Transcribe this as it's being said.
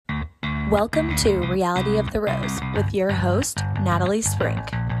Welcome to Reality of the Rose with your host, Natalie Sprink.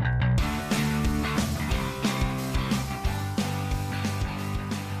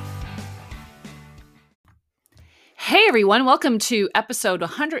 Hey everyone, welcome to episode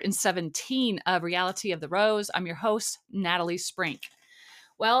 117 of Reality of the Rose. I'm your host, Natalie Sprink.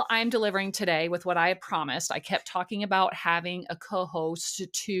 Well, I'm delivering today with what I had promised. I kept talking about having a co-host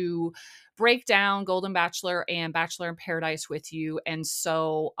to break down Golden Bachelor and Bachelor in Paradise with you. And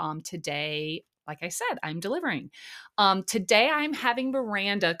so today, like I said, I'm delivering. Today, I'm having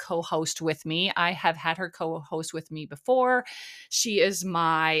Miranda co-host with me. I have had her co-host with me before. She is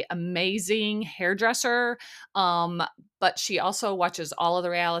my amazing hairdresser. But she also watches all of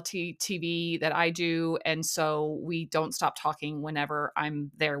the reality TV that I do. And so we don't stop talking whenever I'm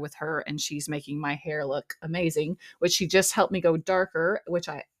there with her and she's making my hair look amazing, which she just helped me go darker, which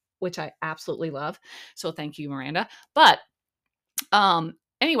I absolutely love. So thank you, Miranda. But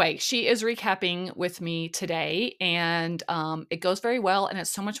anyway, she is recapping with me today and it goes very well. And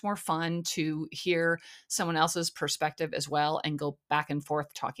it's so much more fun to hear someone else's perspective as well and go back and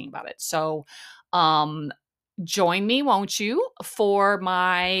forth talking about it. So, join me, won't you, for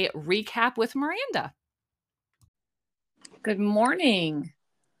my recap with Miranda. Good morning.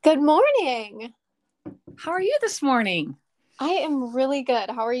 Good morning. How are you this morning? I am really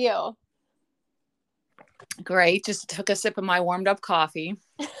good. How are you? Great. Just took a sip of my warmed up coffee.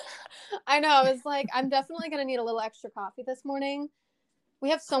 I know. I was like, I'm definitely going to need a little extra coffee this morning.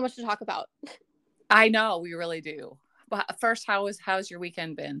 We have so much to talk about. I know, we really do. But first, how's your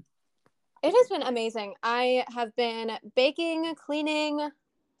weekend been? It has been amazing. I have been baking, cleaning,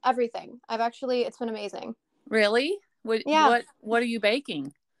 everything. It's been amazing. Really? What are you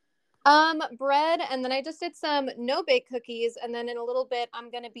baking? Bread, and then I just did some no-bake cookies, and then in a little bit,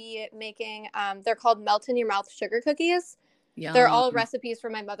 I'm going to be making, they're called melt-in-your-mouth sugar cookies. Yum. They're all recipes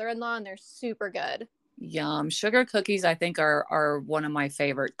from my mother-in-law, and they're super good. Yum. Sugar cookies, I think, are one of my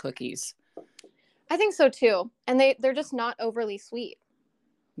favorite cookies. I think so, too. And they're just not overly sweet.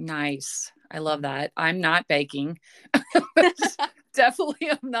 Nice. I love that. I'm not baking.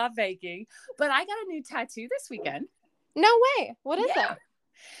 Definitely I'm not baking. But I got a new tattoo this weekend. No way. What is it?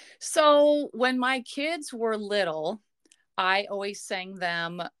 So when my kids were little, I always sang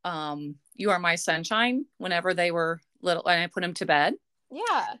them You Are My Sunshine whenever they were little, and I put them to bed.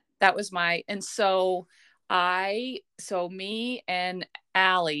 Yeah. That was and so me and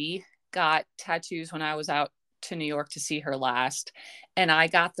Allie got tattoos when I was out to New York to see her last. And I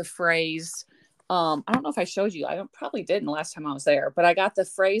got the phrase, I don't know if I showed you, I probably didn't last time I was there, but I got the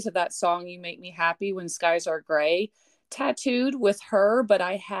phrase of that song, You Make Me Happy When Skies Are Gray, tattooed with her, but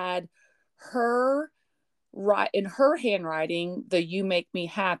I had her in her handwriting, the You Make Me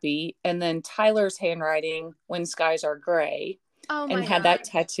Happy, and then Tyler's handwriting, When Skies Are Gray. Oh my and had God. that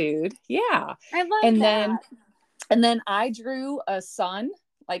tattooed. Yeah. I love that. And then I drew a sun,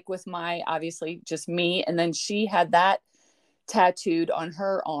 like with obviously just me. And then she had that tattooed on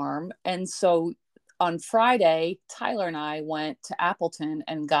her arm. And so on Friday, Tyler and I went to Appleton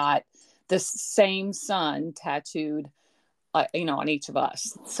and got the same sun tattooed, on each of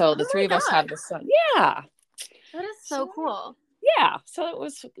us. So the three of us have the sun. Yeah. That is so cool. Yeah. So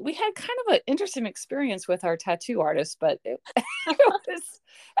we had kind of an interesting experience with our tattoo artist, but it was,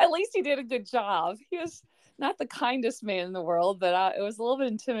 at least he did a good job. He was not the kindest man in the world, but it was a little bit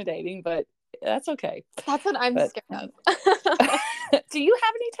intimidating, but that's okay. That's what I'm scared of. Do you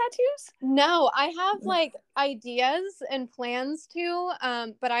have any tattoos? No, I have ideas and plans to,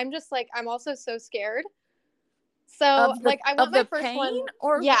 but I'm just I'm also so scared. So I want my first one.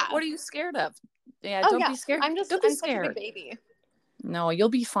 Or yeah. What are you scared of? Yeah, don't be scared. I'm such a big baby. No, you'll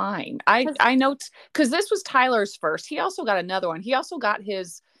be fine. I know because this was Tyler's first. He also got another one. He also got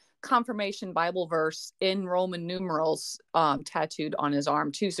his confirmation Bible verse in Roman numerals tattooed on his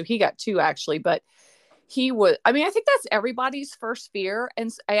arm too. So he got two actually, but I think that's everybody's first fear.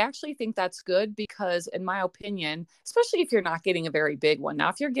 And I actually think that's good because in my opinion, especially if you're not getting a very big one. Now,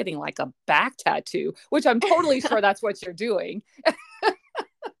 if you're getting like a back tattoo, which I'm totally sure that's what you're doing.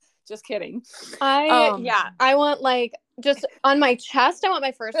 Just kidding. I want just on my chest, I want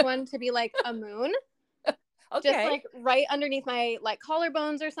my first one to be like a moon. Okay. Just right underneath my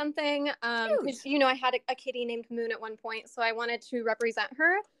collarbones or something. Because I had a kitty named Moon at one point, so I wanted to represent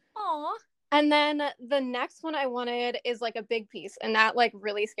her. Aw. And then the next one I wanted is a big piece, and that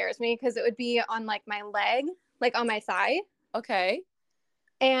really scares me because it would be on my leg, on my thigh. Okay.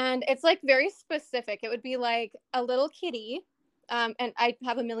 And it's very specific. It would be a little kitty. And I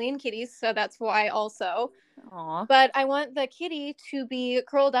have a million kitties, so that's why also. Aww. But I want the kitty to be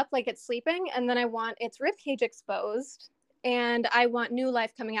curled up like it's sleeping, and then I want its ribcage exposed, and I want new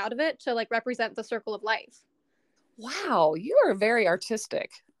life coming out of it to like represent the circle of life. Wow, you are very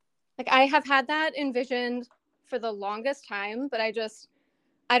artistic. Like I have had that envisioned for the longest time, but I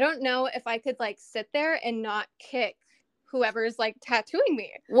don't know if I could like sit there and not kick whoever's like tattooing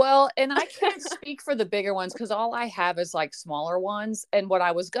me. Well, and I can't speak for the bigger ones because all I have is like smaller ones. And what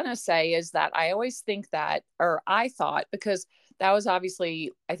I was going to say is that I always think that, or I thought, because that was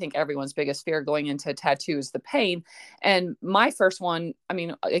obviously, I think everyone's biggest fear going into tattoos, the pain. And my first one, I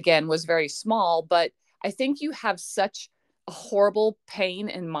mean, again, was very small, but I think you have such a horrible pain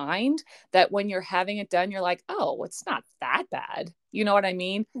in mind that when you're having it done, you're like, oh, it's not that bad. You know what I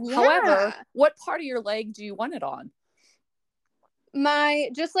mean? Yeah. However, what part of your leg do you want it on?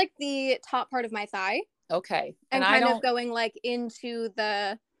 Just like the top part of my thigh. Okay. And kind of going like into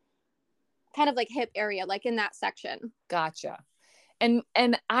the kind of like hip area, like in that section. Gotcha. And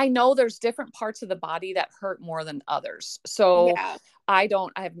I know there's different parts of the body that hurt more than others. So yeah. I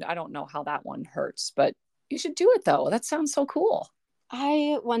don't know how that one hurts, but you should do it though. That sounds so cool.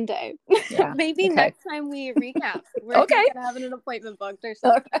 One day. Yeah. Maybe okay. Next time we recap, we're okay. gonna have an appointment booked or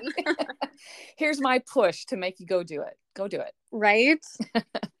something. Here's my push to make you go do it. Go do it. Right.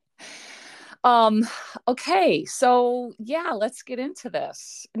 Okay. So yeah, let's get into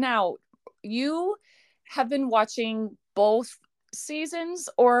this. Now, you have been watching both seasons,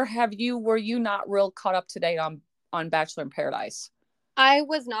 or were you not real caught up to date on Bachelor in Paradise? I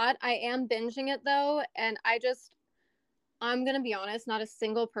was not. I am binging it though, and I'm gonna be honest, not a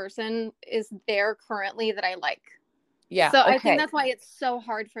single person is there currently that I like. Yeah. So okay. I think that's why it's so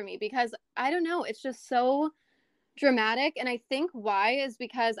hard for me, because I don't know, it's just so dramatic. And I think why is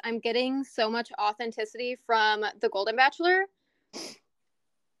because I'm getting so much authenticity from the Golden Bachelor.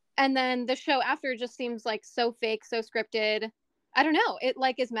 And then the show after just seems like so fake, so scripted. I don't know. It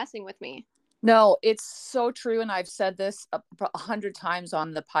like is messing with me. No, it's so true. And I've said this 100 times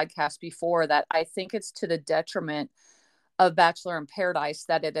on the podcast before, that I think it's to the detriment of Bachelor in Paradise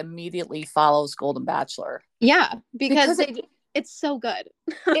that it immediately follows Golden Bachelor. Yeah, because it's so good.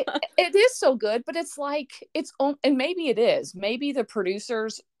 it is so good, but it's like and maybe it is. Maybe the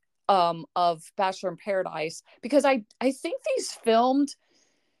producers of Bachelor in Paradise, because I think these filmed,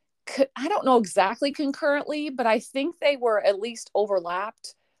 I don't know exactly concurrently, but I think they were at least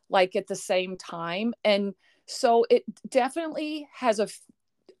overlapped like at the same time. And so it definitely has a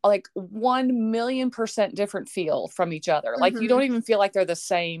like 1,000,000% different feel from each other. Like you don't even feel like they're the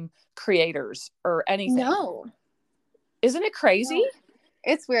same creators or anything. No. Isn't it crazy? No.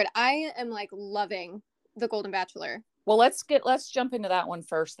 It's weird. I am like loving the Golden Bachelor. Well, let's jump into that one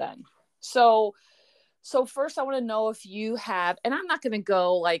first then. So first I want to know if you have, and I'm not going to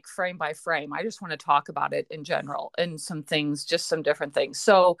go like frame by frame. I just want to talk about it in general and some things, just some different things.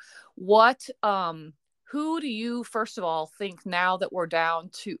 So who do you, first of all, think now that we're down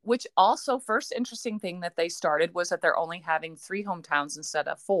to, which also first interesting thing that they started was that they're only having 3 hometowns instead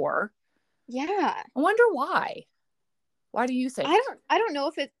of 4. Yeah. I wonder why. Why do you think? I don't know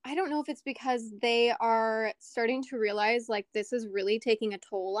if it's because they are starting to realize like this is really taking a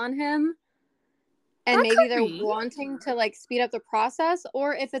toll on him. And that maybe they're wanting to like speed up the process,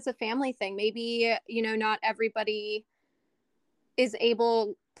 or if it's a family thing. Maybe, not everybody is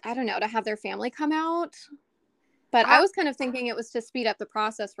able, I don't know, to have their family come out. But I was kind of thinking it was to speed up the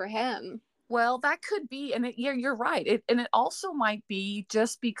process for him. Well, that could be. And you're right. And it also might be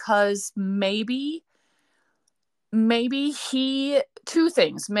just because maybe two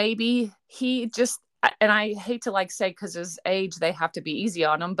things. Maybe he just, and I hate to like say, because his age, they have to be easy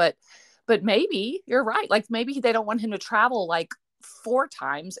on him, but maybe you're right. Like maybe they don't want him to travel like 4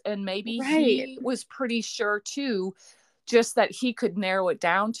 times. And maybe he was pretty sure too, just that he could narrow it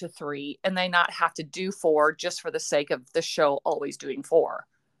down to 3 and they not have to do 4 just for the sake of the show always doing 4.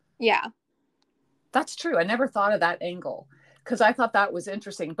 Yeah. That's true. I never thought of that angle, because I thought that was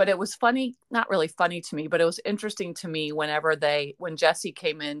interesting, but it was funny, not really funny to me, but it was interesting to me when Jesse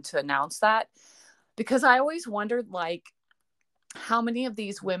came in to announce that, because I always wondered like how many of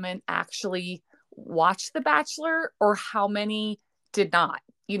these women actually watched The Bachelor, or how many did not,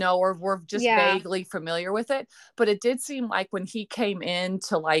 or were just vaguely familiar with it. But it did seem like when he came in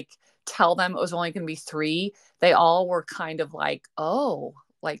to like tell them it was only going to be 3, they all were kind of like, oh,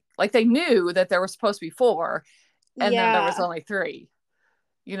 like they knew that there was supposed to be 4, and then there was only 3,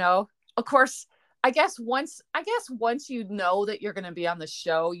 of course. I guess once you know that you're going to be on the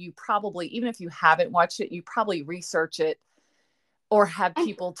show, you probably, even if you haven't watched it, you probably research it or have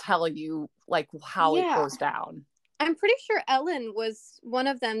people tell you like how it goes down. I'm pretty sure Ellen was one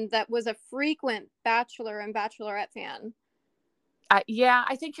of them that was a frequent Bachelor and Bachelorette fan. Yeah,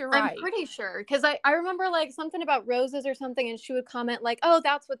 I think you're right. I'm pretty sure, because I remember like something about roses or something, and she would comment like, "Oh,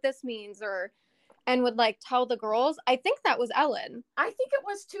 that's what this means," and would like tell the girls. I think that was Ellen. I think it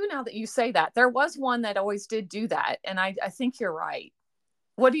was too. Now that you say that, there was one that always did do that, and I think you're right.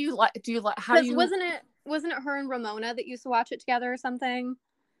 What do you like? Do you like? How do you? Wasn't it her and Ramona that used to watch it together or something?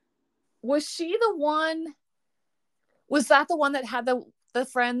 Was she the one? Was that the one that had the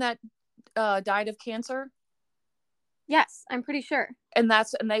friend that died of cancer? Yes, I'm pretty sure. And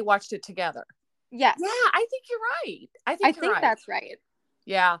they watched it together. Yes. Yeah, I think you're right. I think that's right.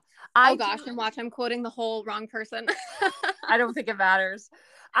 Yeah. And watch, I'm quoting the whole wrong person. I don't think it matters.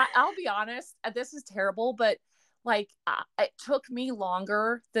 I'll be honest, this is terrible, but like it took me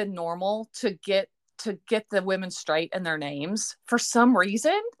longer than normal to get the women straight in their names for some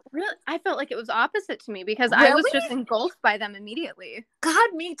reason. Really? I felt like it was opposite to me, because I was just engulfed by them immediately.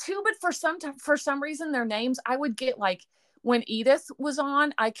 God, me too. But for some reason, their names, I would get like, when Edith was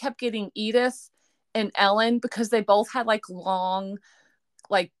on, I kept getting Edith and Ellen, because they both had like long,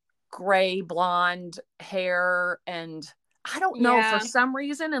 like gray blonde hair. And I don't know, for some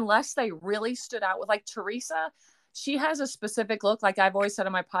reason, unless they really stood out with like Teresa, she has a specific look. Like I've always said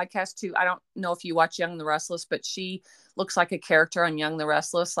on my podcast too, I don't know if you watch Young and the Restless, but she looks like a character on Young and the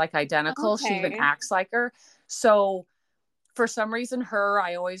Restless, like identical. Okay. She even acts like her. So for some reason,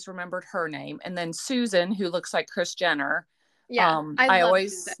 I always remembered her name. And then Susan, who looks like Kris Jenner. Yeah. I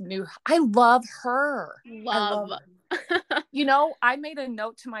always knew. I love her. Love. You know, I made a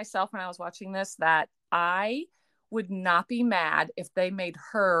note to myself when I was watching this that I would not be mad if they made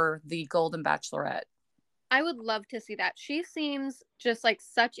her the Golden Bachelorette. I would love to see that. She seems just like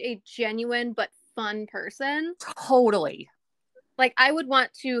such a genuine but fun person. Totally. Like I would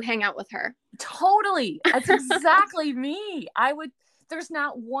want to hang out with her. Totally. That's exactly me. There's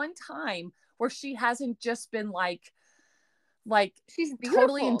not one time where she hasn't just been like she's beautiful.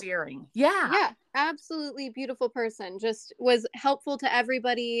 Totally endearing. Yeah, absolutely beautiful person. Just was helpful to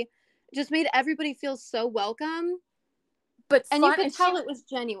everybody, just made everybody feel so welcome. And you could tell it was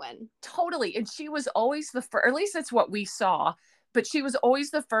genuine. Totally. And she was always the first, or at least that's what we saw, but she was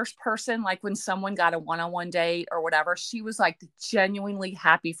always the first person, like when someone got a one-on-one date or whatever, she was like genuinely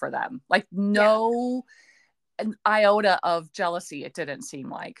happy for them. Like no an iota of jealousy, it didn't seem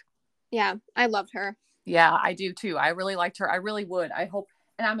like. Yeah, I loved her. Yeah, I do too. I really liked her. I really would. I hope,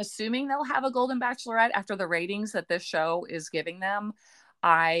 and I'm assuming they'll have a Golden Bachelorette after the ratings that this show is giving them.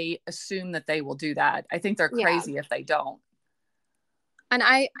 I assume that they will do that. I think they're crazy if they don't. And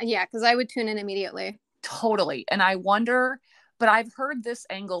because I would tune in immediately. Totally. And I wonder, but I've heard this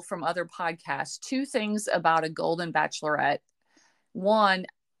angle from other podcasts, 2 things about a Golden Bachelorette. One,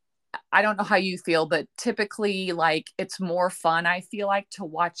 I don't know how you feel, but typically like it's more fun, I feel like, to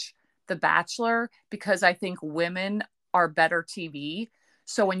watch The Bachelor, because I think women are better TV.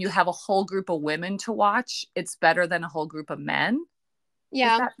 So when you have a whole group of women to watch, it's better than a whole group of men. Yeah.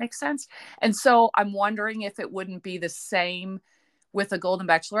 Does that make sense? And so I'm wondering if it wouldn't be the same with a Golden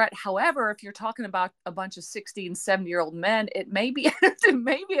Bachelorette. However, if you're talking about a bunch of 60 and 70-year-old men, it may be entertaining.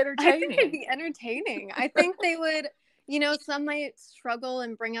 I think it'd be entertaining. I think they would, some might struggle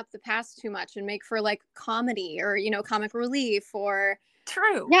and bring up the past too much and make for like comedy or, comic relief or.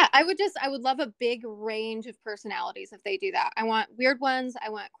 True. Yeah, I would love a big range of personalities if they do that. I want weird ones.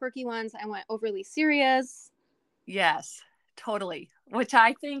 I want quirky ones. I want overly serious. Yes, totally. Which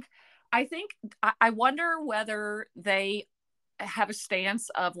I wonder whether they have a stance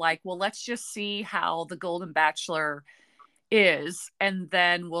of like, well, let's just see how the Golden Bachelor is, and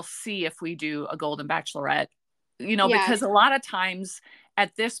then we'll see if we do a Golden Bachelorette, because a lot of times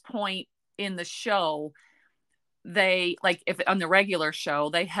at this point in the show, they like, if on the regular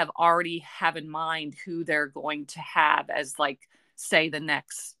show, they have already have in mind who they're going to have as like, say, the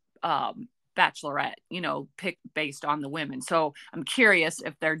next Bachelorette, pick based on the women. So I'm curious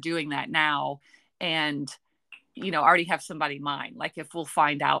if they're doing that now and already have somebody in mind. Like if we'll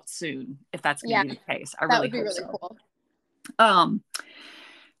find out soon if that's going to be the case. I really hope so. Cool.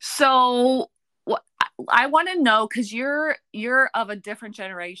 So I want to know, because you're of a different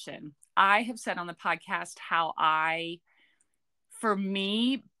generation. I have said on the podcast how for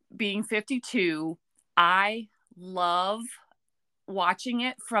me being 52, I love watching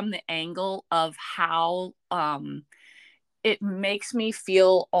it from the angle of how it makes me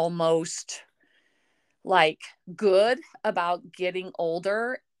feel almost like good about getting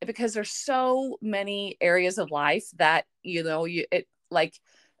older, because there's so many areas of life that it like,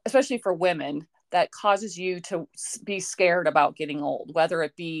 especially for women, that causes you to be scared about getting old, whether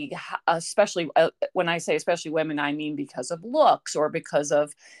it be, especially when I say especially women, I mean because of looks or because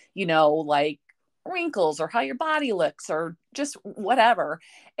of like wrinkles or how your body looks or just whatever.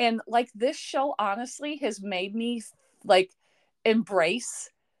 And like this show honestly has made me like embrace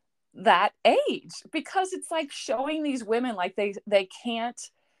that age, because it's like showing these women like they can't,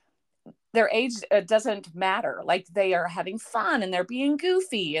 their age doesn't matter. Like they are having fun and they're being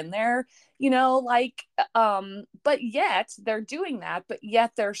goofy and they're, like, but yet they're doing that, but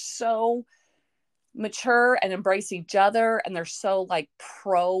yet they're so mature and embrace each other, and they're so like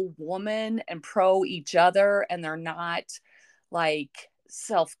pro woman and pro each other, and they're not like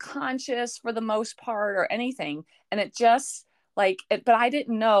self-conscious for the most part or anything. And it just like it, but I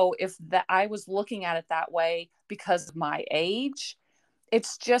didn't know if that I was looking at it that way because of my age.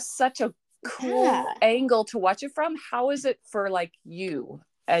 It's just such a cool angle to watch it from. How is it for like you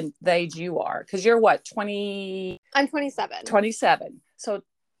and the age you are? Because you're what, 20? I'm 27. 27. So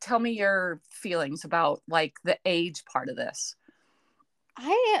tell me your feelings about like the age part of this.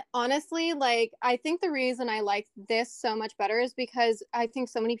 I honestly, like, I think the reason I like this so much better is because I think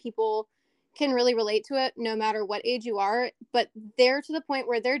so many people can really relate to it no matter what age you are, but they're to the point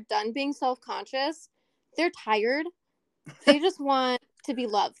where they're done being self-conscious. They're tired. They just want to be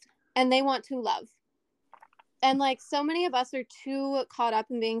loved, and they want to love. And like so many of us are too caught up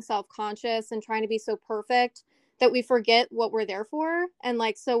in being self-conscious and trying to be so perfect that we forget what we're there for. And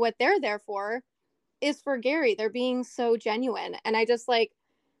like, so what they're there for is for Gerry. They're being so genuine. And I just like,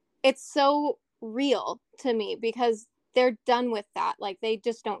 it's so real to me because they're done with that. Like they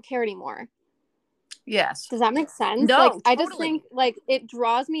just don't care anymore. Yes. Does that make sense? No, like, totally. I just think like it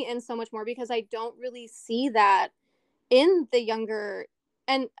draws me in so much more because I don't really see that in the younger,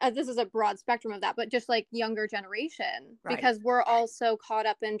 and this is a broad spectrum of that, but just like younger generation, right. Because we're all so caught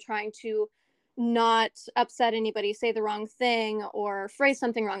up in trying to not upset anybody, say the wrong thing or phrase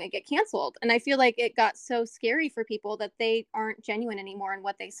something wrong and get canceled. And I feel like it got so scary for people that they aren't genuine anymore in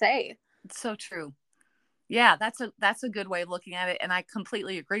what they say. It's so true. Yeah, that's a good way of looking at it. And I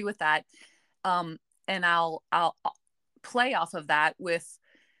completely agree with that. And I'll play off of that with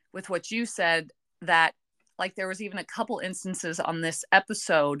what you said, that like there was even a couple instances on this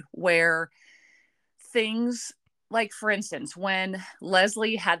episode where things like, for instance, when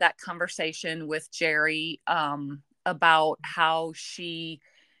Leslie had that conversation with Gerry about how she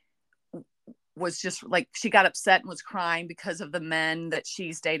was just like, she got upset and was crying because of the men that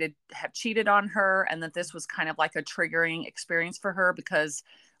she's dated have cheated on her, and that this was kind of like a triggering experience for her because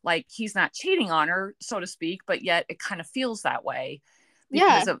like he's not cheating on her, so to speak, but yet it kind of feels that way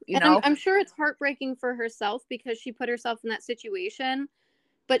because of, I'm sure it's heartbreaking for herself because she put herself in that situation,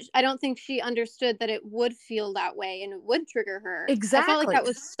 but I don't think she understood that it would feel that way and it would trigger her. Exactly. I felt like that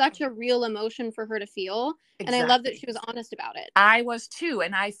was such a real emotion for her to feel. Exactly. And I love that she was honest about it. I was too.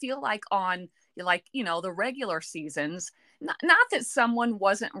 And I feel like on like, the regular seasons, not that someone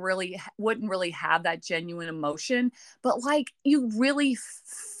wouldn't really have that genuine emotion, but like you really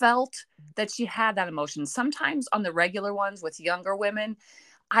felt that she had that emotion. Sometimes on the regular ones with younger women,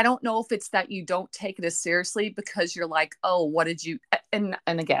 I don't know if it's that you don't take it as seriously because you're like, oh, what did you, and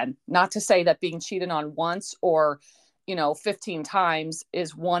again, not to say that being cheated on once or 15 times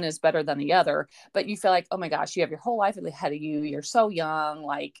is better than the other, but you feel like, oh my gosh, you have your whole life ahead of you. You're so young.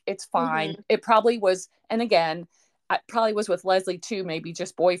 Like it's fine. Mm-hmm. It probably was. And again, it probably was with Leslie too, maybe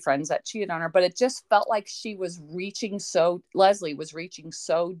just boyfriends that cheated on her, but it just felt like Leslie was reaching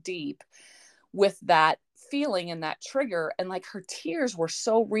so deep with that feeling and that trigger. And like her tears were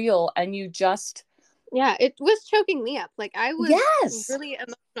so real. And you just, yeah, it was choking me up. Like I was really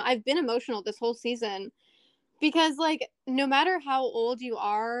emotional. I've been emotional this whole season. Because, like, no matter how old you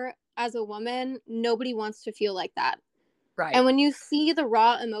are as a woman, nobody wants to feel like that. Right. And when you see the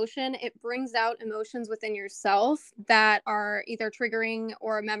raw emotion, it brings out emotions within yourself that are either triggering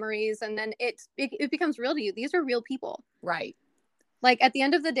or memories. And then it becomes real to you. These are real people. Right. Like, at the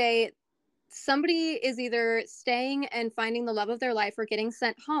end of the day, somebody is either staying and finding the love of their life or getting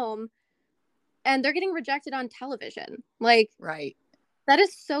sent home. And they're getting rejected on television. Like, right. That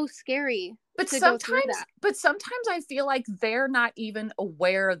is so scary. But sometimes I feel like they're not even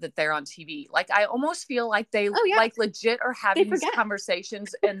aware that they're on TV. Like I almost feel like they like legit are having these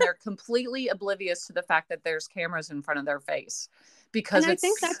conversations and they're completely oblivious to the fact that there's cameras in front of their face. Because I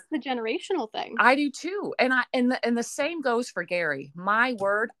think that's the generational thing. I do too. And the same goes for Gerry. My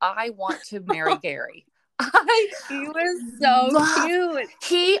word, I want to marry Gerry. He was so cute.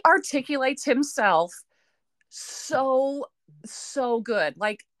 He articulates himself so good.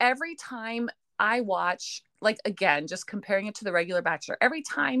 Like every time I watch like, again, just comparing it to the regular Bachelor, every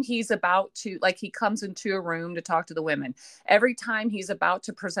time he's about to, like, he comes into a room to talk to the women, every time he's about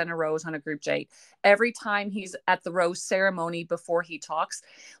to present a rose on a group date, every time he's at the rose ceremony before he talks,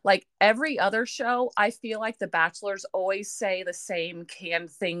 like every other show, I feel like the Bachelors always say the same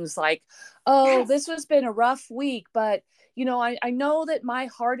canned things like, oh, this has been a rough week, but you know, I know that my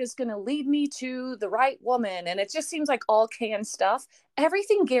heart is going to lead me to the right woman. And it just seems like all canned stuff.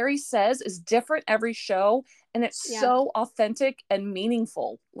 Everything Gerry says is different every show. And it's so authentic and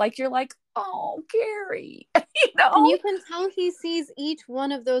meaningful. Like, you're like, oh, Gerry, you know? And you can tell he sees each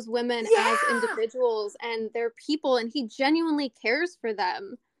one of those women as individuals and they're people, and he genuinely cares for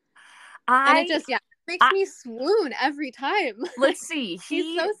them. And it just, makes me swoon every time. Let's see.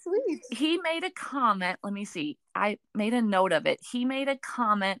 He's so sweet. He made a comment. Let me see. I made a note of it. He made a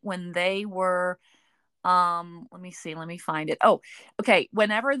comment when they were, let me see. Let me find it. Oh, okay.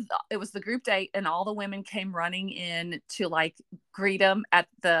 Whenever it was the group date and all the women came running in to like greet him at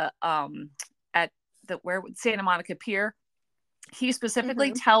the where Santa Monica Pier, he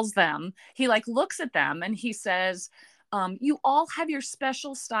specifically tells them, he like looks at them and he says, you all have your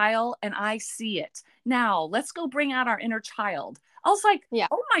special style and I see it. Now let's go bring out our inner child. I was like,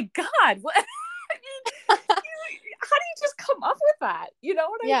 oh my God, what? I mean, how do you just come up with that? You know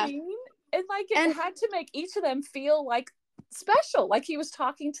what I mean? And like, it had to make each of them feel like special. Like he was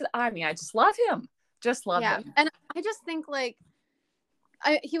talking to, I mean, I just love him. Just love him. And I just think like,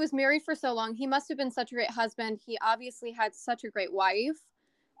 he was married for so long. He must have been such a great husband. He obviously had such a great wife.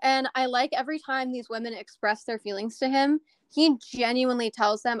 And I like every time these women express their feelings to him, he genuinely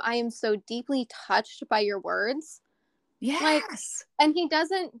tells them, I am so deeply touched by your words. Yes. Like, and he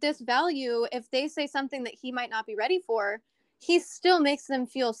doesn't disvalue if they say something that he might not be ready for. He still makes them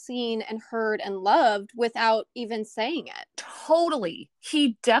feel seen and heard and loved without even saying it. Totally.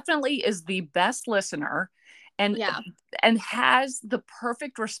 He definitely is the best listener. And has the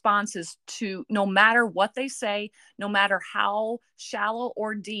perfect responses to no matter what they say, no matter how shallow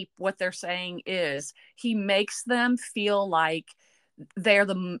or deep what they're saying is, he makes them feel like they're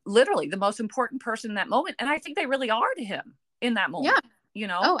literally the most important person in that moment. And I think they really are to him in that moment. Yeah. You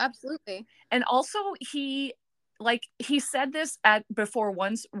know? Oh, absolutely. And also he said this before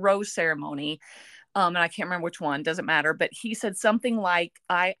one's rose ceremony. And I can't remember which one, doesn't matter. But he said something like,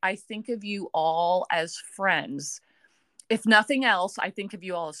 I think of you all as friends. If nothing else, I think of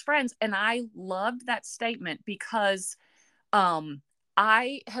you all as friends. And I loved that statement because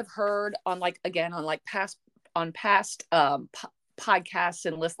I have heard on past podcasts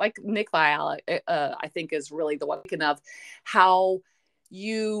and lists, like Nick Viala, I think is really the one thinking of how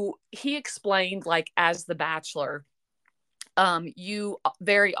he explained, like, as the Bachelor, you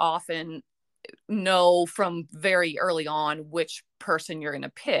very often know from very early on which person you're going to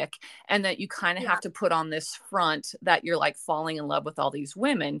pick, and that you kind of have to put on this front that you're like falling in love with all these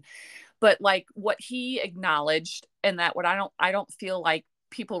women. But like what he acknowledged, and that what I don't feel like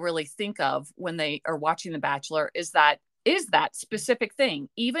people really think of when they are watching The Bachelor is that specific thing.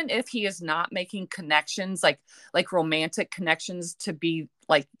 Even if he is not making connections, like romantic connections to be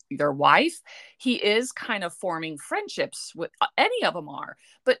like their wife, he is kind of forming friendships with any of them are.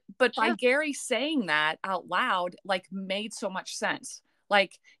 But by Gerry saying that out loud, like, made so much sense.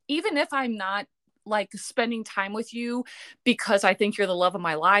 Like, even if I'm not like spending time with you because I think you're the love of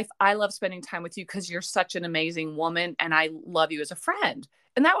my life, I love spending time with you because you're such an amazing woman and I love you as a friend.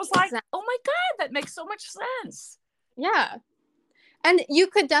 And that was like, oh my God, that makes so much sense. Yeah. And you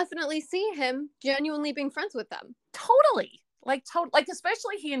could definitely see him genuinely being friends with them. Totally. Like,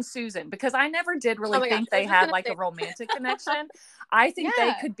 especially he and Susan, because I never did really think they had like a romantic connection. I think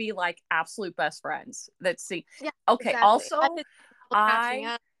they could be like absolute best friends. Let's see. Yeah, okay. Exactly. Also,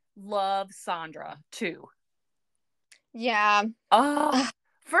 I love Sandra too. Yeah.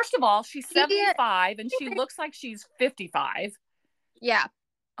 First of all, she's 75 and she looks like she's 55. Yeah.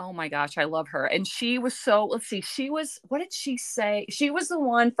 Oh my gosh, I love her. And she was what did she say? She was the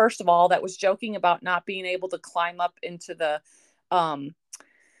one, first of all, that was joking about not being able to climb up into the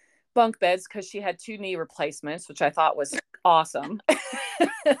bunk beds because she had 2 knee replacements, which I thought was awesome.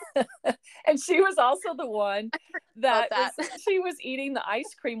 And she was also the one that she was eating the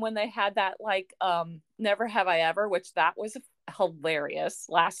ice cream when they had that like Never Have I Ever, which that was hilarious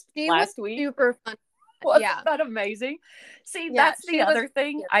last week. Super fun. Wasn't that amazing? See, that's the other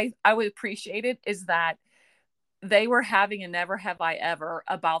thing I would appreciate it, is that they were having a Never Have I Ever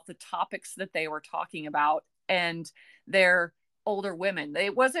about the topics that they were talking about, and they're older women.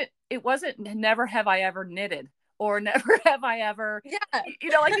 It wasn't Never Have I Ever knitted or Never Have I Ever,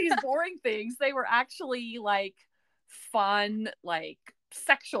 like these boring things. They were actually like fun, like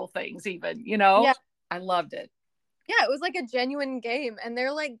sexual things even, Yeah. I loved it. Yeah, it was like a genuine game, and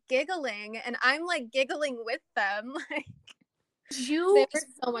they're like giggling, and I'm like giggling with them. Like, they were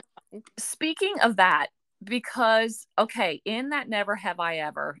so much fun. Speaking of that, because okay, in that Never Have I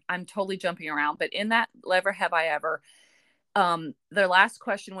Ever, I'm totally jumping around, but in that Never Have I Ever, their last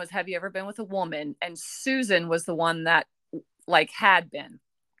question was, have you ever been with a woman? And Susan was the one that like had been.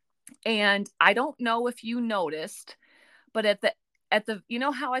 And I don't know if you noticed, but at the you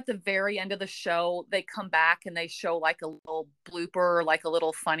know how at the very end of the show they come back and they show like a little blooper, like a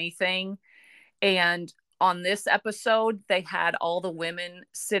little funny thing. And on this episode, they had all the women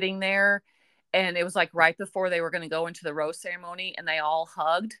sitting there, and it was like right before they were going to go into the rose ceremony, and they all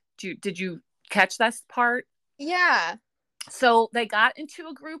hugged. Did you catch that part? Yeah. So they got into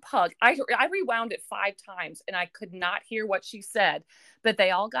a group hug. I rewound it 5 times and I could not hear what she said, but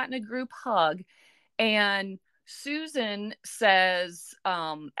they all got in a group hug. And Susan says,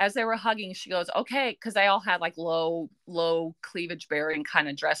 as they were hugging, she goes, okay, because they all had like low cleavage bearing kind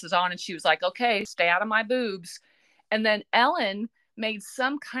of dresses on. And she was like, okay, stay out of my boobs. And then Ellen made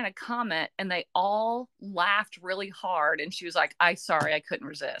some kind of comment and they all laughed really hard. And she was like, sorry, I couldn't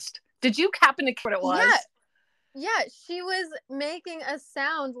resist. Did you happen to what it was? Yeah. Yeah, she was making a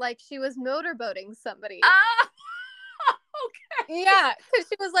sound like she was motorboating somebody. Okay. Yeah, because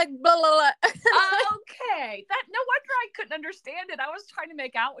she was like, blah, blah, blah. Okay. No wonder I couldn't understand it. I was trying to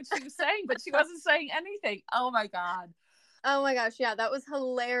make out what she was saying, but she wasn't saying anything. Oh my God. Oh my gosh, yeah, that was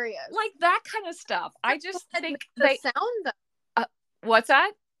hilarious. Like that kind of stuff. I just think the sound. What's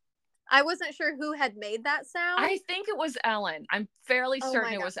that? I wasn't sure who had made that sound. I think it was Ellen. I'm fairly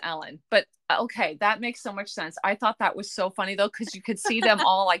certain it was Ellen. But okay, that makes so much sense. I thought that was so funny though, because you could see them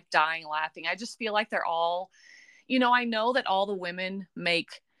all like dying laughing. I just feel like they're all, I know that all the women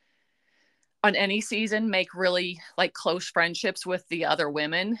on any season make really like close friendships with the other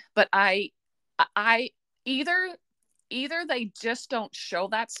women, but I either they just don't show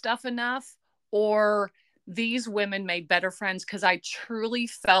that stuff enough, or these women made better friends, because I truly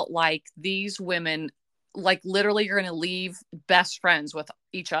felt like these women like literally are going to leave best friends with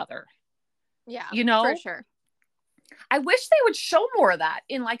each other. Yeah, for sure. I wish they would show more of that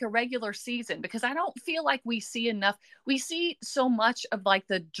in like a regular season, because I don't feel like we see enough. We see so much of like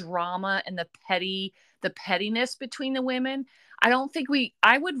the drama and the pettiness between the women.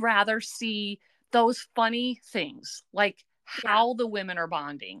 I would rather see those funny things, like how the women are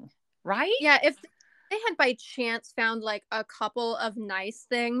bonding, right? Yeah, if they had by chance found like a couple of nice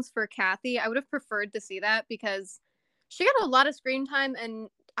things for Kathy, I would have preferred to see that, because she got a lot of screen time and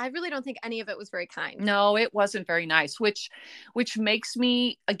I really don't think any of it was very kind. No, it wasn't very nice, which makes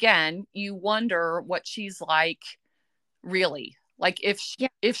me, again, you wonder what she's like really, like if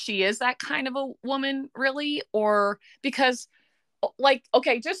she is that kind of a woman really, or because like,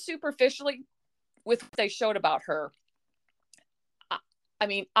 okay, just superficially with what they showed about her, I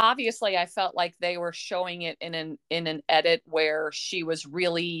mean, obviously I felt like they were showing it in an edit where she was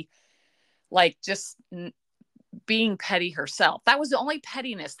really like just being petty herself. That was the only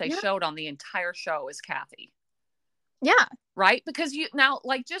pettiness they showed on the entire show, is Kathy. Yeah. Right? Because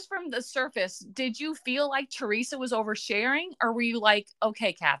like just from the surface, did you feel like Teresa was oversharing, or were you like,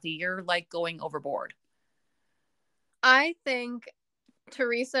 okay, Kathy, you're like going overboard? I think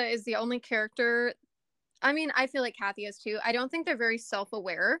Teresa is the only character. I mean, I feel like Kathy is too. I don't think they're very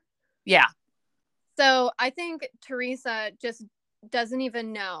self-aware. Yeah. So I think Teresa just doesn't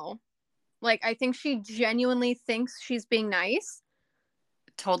even know. Like, I think she genuinely thinks she's being nice.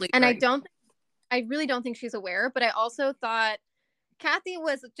 Totally. And I really don't think she's aware, but I also thought Kathy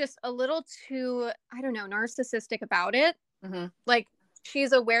was just a little too, I don't know, narcissistic about it. Mm-hmm. Like,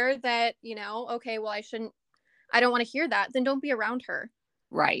 she's aware that, okay, well, I don't want to hear that. Then don't be around her.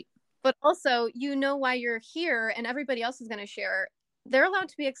 Right. But also, why you're here and everybody else is going to share. They're allowed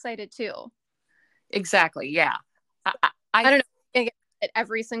to be excited too. Exactly. Yeah. I don't know.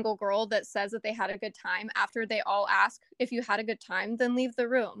 Every single girl that says that they had a good time, after they all ask if you had a good time, then leave the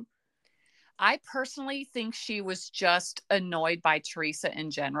room. I personally think she was just annoyed by Teresa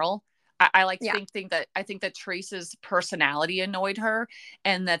in general. I think that Teresa's personality annoyed her,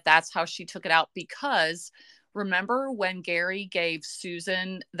 and that's how she took it out. Because remember when Gerry gave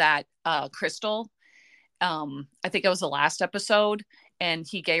Susan that crystal? I think it was the last episode, and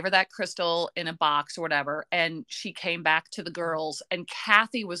he gave her that crystal in a box or whatever, and she came back to the girls, and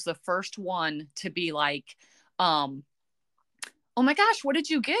Kathy was the first one to be like, oh my gosh, what did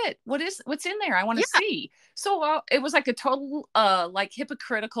you get? What's in there? I want to see. So it was like a total like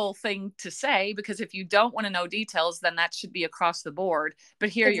hypocritical thing to say, because if you don't want to know details, then that should be across the board. But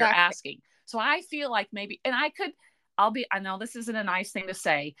here you're asking. So I feel like maybe, and I know this isn't a nice thing to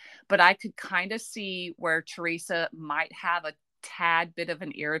say, but I could kind of see where Teresa might have a tad bit of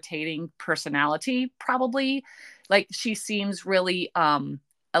an irritating personality, probably. Like she seems really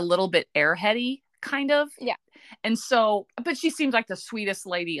a little bit airheady, kind of. Yeah. And so, but she seems like the sweetest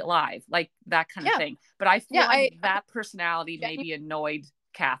lady alive, like that kind of thing. But I feel like that personality maybe annoyed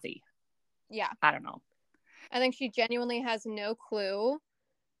Kathy. Yeah. I don't know. I think she genuinely has no clue.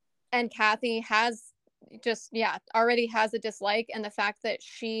 And Kathy has just, already has a dislike. And the fact that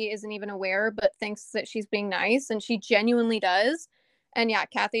she isn't even aware, but thinks that she's being nice, and she genuinely does. And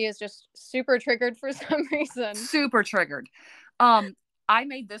Kathy is just super triggered for some reason. Super triggered. I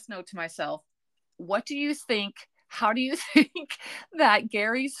made this note to myself. How do you think that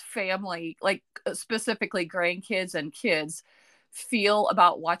Gerry's family, like specifically grandkids and kids, feel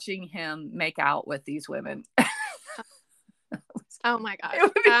about watching him make out with these women? Oh my gosh. It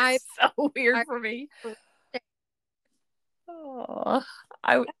would be so weird for me. Oh,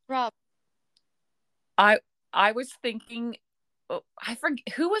 I was thinking, I forget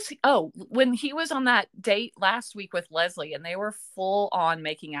who was, when he was on that date last week with Leslie and they were full on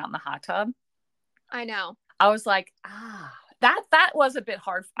making out in the hot tub. I know. I was like, that was a bit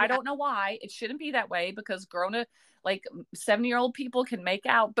hard. I don't know why. It shouldn't be that way because grown-up, like 70-year-old people can make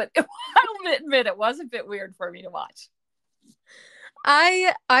out, but I'll admit it was a bit weird for me to watch.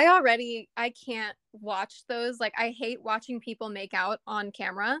 I can't watch those. Like, I hate watching people make out on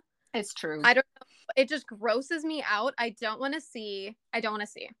camera. It's true. I don't know. It just grosses me out. I don't want to see.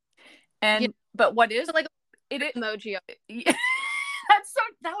 And but what is like it emoji?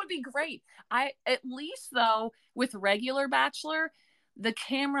 That would be great. At least though with regular Bachelor, the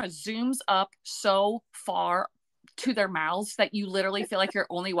camera zooms up so far to their mouths that you literally feel like you're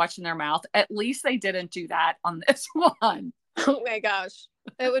only watching their mouth. At least they didn't do that on this one. Oh my gosh,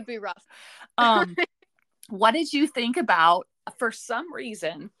 it would be rough. What did you think about, for some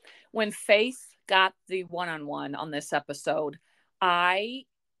reason, when Faith got the one-on-one on this episode? I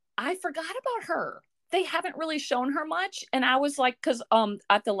forgot about her. They haven't really shown her much, and I was like, because on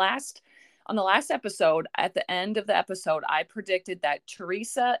the last episode, at the end of the episode, I predicted that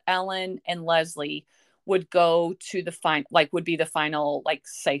Teresa, Ellen, and Leslie would go to the would be the final, like,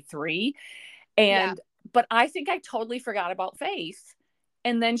 say 3, and but I think I totally forgot about Faith,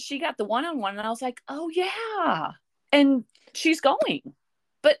 and then she got the one-on-one, and I was like, oh yeah, and she's going,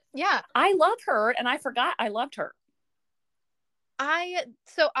 but I love her, and I forgot I loved her.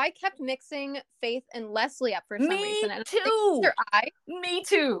 I kept mixing Faith and Leslie up for some reason. Me too. Me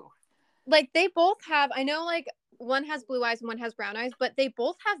too. Like, they both have, I know, like, one has blue eyes and one has brown eyes, but they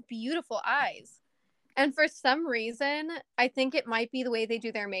both have beautiful eyes. And for some reason, I think it might be the way they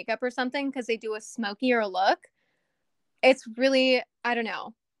do their makeup or something, because they do a smokier look. It's really, I don't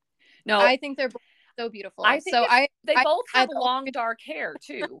know. No, I think they're both so beautiful. I think they both have long dark hair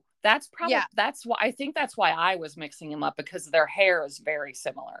too. That's probably that's why I was mixing them up, because their hair is very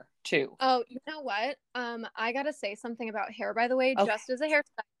similar too. Oh, you know what? I gotta say something about hair, by the way, just as a hairstyle.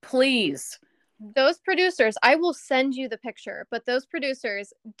 Please. Those producers, I will send you the picture, but those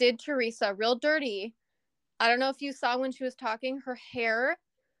producers did Teresa real dirty. I don't know if you saw when she was talking, her hair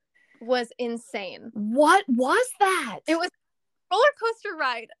was insane. What was that? It was a roller coaster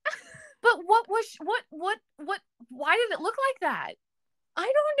ride. But what why did it look like that?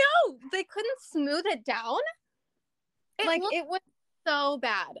 I don't know. They couldn't smooth it down. It was so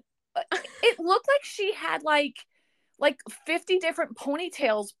bad. It looked like she had like 50 different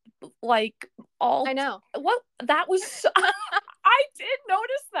ponytails, like all. I know. What that was. I did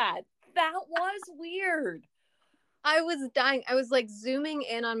notice that. That was weird. I was dying. I was like zooming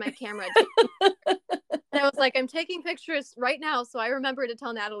in on my camera. And I was like, I'm taking pictures right now, so I remember to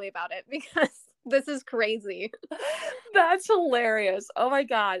tell Natalie about it, because this is crazy. That's hilarious. Oh my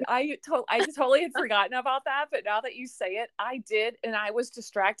God. I totally had forgotten about that, but now that you say it, I did, and I was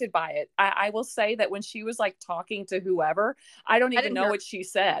distracted by it. I will say that when she was like talking to whoever, I didn't know what she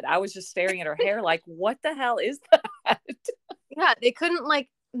said. I was just staring at her hair like, what the hell is that? Yeah, they couldn't like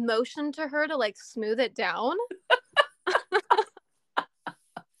motion to her to like smooth it down.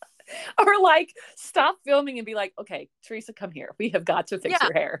 Or like stop filming and be like, okay, Teresa, come here. We have got to fix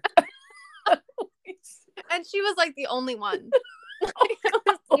your hair. And she was like the only one. It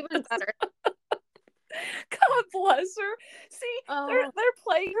was even better. God bless her. See, they're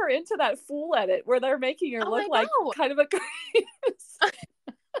playing her into that fool edit where they're making her look like kind of a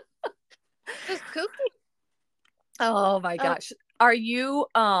just kooky. Oh my gosh. Are you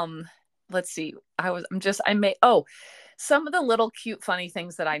let's see. Some of the little cute funny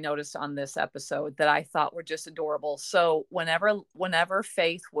things that I noticed on this episode that I thought were just adorable. So whenever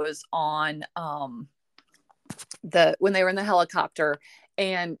Faith was on when they were in the helicopter,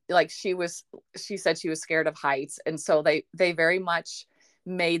 and like she said she was scared of heights, and so they very much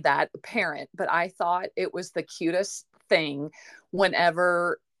made that apparent. But I thought it was the cutest thing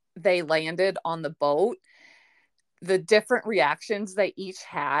whenever they landed on the boat, the different reactions they each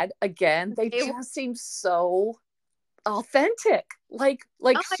had. Again, they just seemed so authentic. Like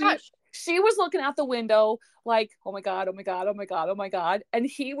oh my gosh. She was looking out the window like, oh my God, oh my God, oh my God, oh my God. And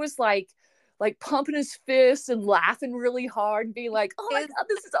he was like pumping his fists and laughing really hard and being like, oh my God,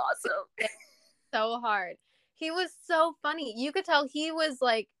 this is awesome. So hard. He was so funny. You could tell he was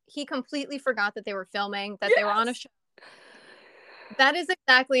like, he completely forgot that they were filming, that they were on a show. That is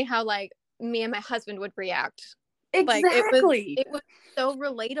exactly how like me and my husband would react. Exactly. Like it was so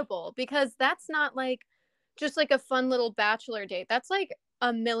relatable, because that's not like just like a fun little bachelor date. That's like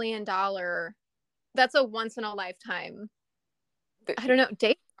 $1 million. That's a once in a lifetime. I don't know,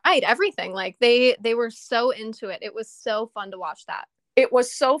 date, right? Everything. Like they were so into it. It was so fun to watch that. It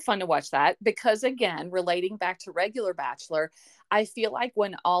was so fun to watch that, because again, relating back to regular Bachelor, I feel like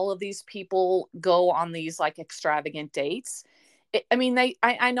when all of these people go on these like extravagant dates,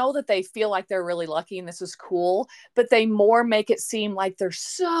 I know that they feel like they're really lucky and this is cool, but they more make it seem like they're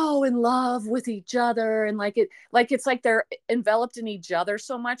so in love with each other, and it's like they're enveloped in each other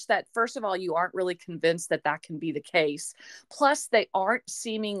so much that, first of all, you aren't really convinced that that can be the case. Plus, they aren't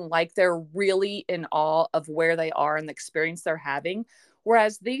seeming like they're really in awe of where they are and the experience they're having.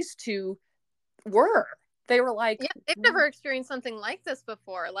 Whereas these two were. They were like, yeah, they've never experienced something like this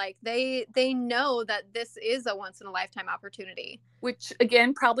before. Like they know that this is a once in a lifetime opportunity, which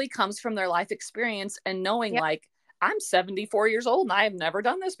again probably comes from their life experience and knowing like, I'm 74 years old and I have never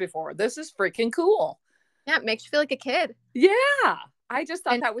done this before. This is freaking cool. Yeah, it makes you feel like a kid. Yeah. I just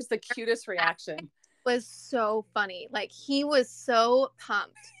thought that was the cutest reaction. Was so funny. Like he was so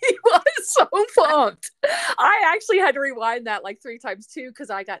pumped. He was so pumped. I actually had to rewind that like 3 times too, because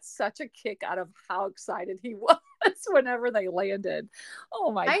I got such a kick out of how excited he was whenever they landed.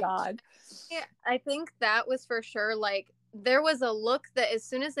 Oh my God. I think that was for sure. Like there was a look that as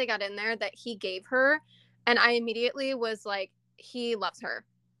soon as they got in there that he gave her, and I immediately was like, he loves her.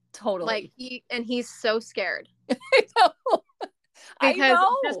 Totally. Like he's so scared. I know. Because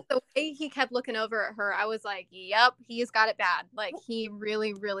just the way he kept looking over at her, I was like, yep, he's got it bad. Like he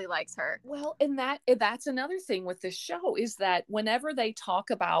really, really likes her. Well, and that's another thing with this show, is that whenever they talk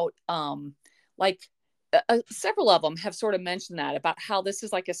about, several of them have sort of mentioned that about how this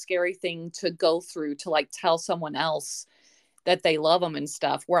is like a scary thing to go through, to like tell someone else that they love them and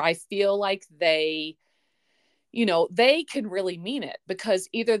stuff, where I feel like they can really mean it, because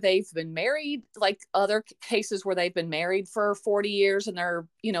either they've been married, like other cases where they've been married for 40 years and their,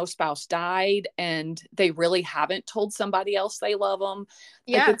 spouse died and they really haven't told somebody else they love them.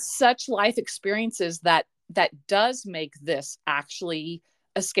 Yeah. Like it's such life experiences that does make this actually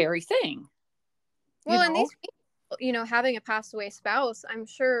a scary thing. Well, and these people, having a passed away spouse, I'm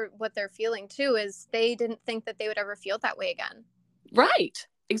sure what they're feeling too is they didn't think that they would ever feel that way again. Right.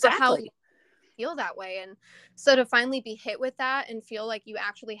 Exactly. Feel that way, and so to finally be hit with that and feel like you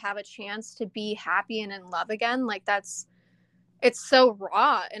actually have a chance to be happy and in love again, like it's so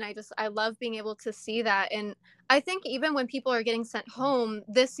raw, and I love being able to see that. And I think even when people are getting sent home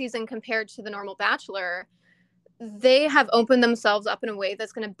this season compared to the normal Bachelor, they have opened themselves up in a way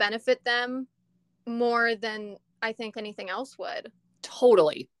that's going to benefit them more than I think anything else would.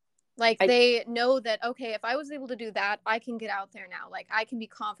 Totally. Like they know that, okay, if I was able to do that, I can get out there now. Like I can be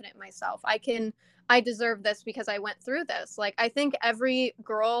confident in myself. I deserve this because I went through this. Like I think every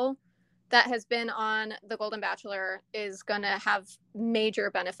girl that has been on The Golden Bachelor is going to have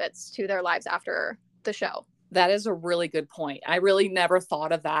major benefits to their lives after the show. That is a really good point. I really never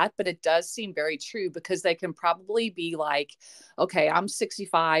thought of that, but it does seem very true, because they can probably be like, okay, I'm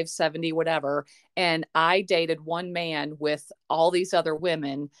 65, 70, whatever, and I dated one man with all these other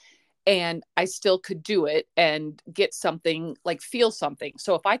women, and I still could do it and get something, like feel something.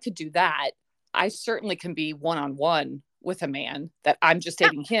 So if I could do that, I certainly can be one-on-one with a man that I'm just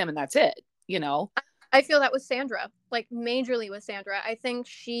dating him and that's it, I feel that with Sandra, like majorly with Sandra. I think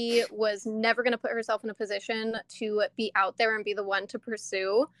she was never going to put herself in a position to be out there and be the one to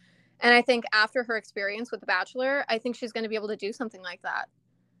pursue. And I think after her experience with The Bachelor, I think she's going to be able to do something like that.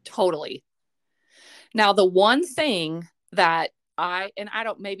 Totally. Now, the one thing that I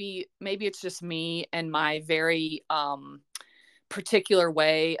don't, maybe it's just me and my very particular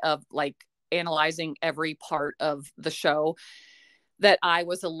way of like analyzing every part of the show, that I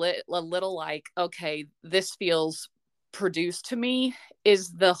was a little like, okay, this feels produced to me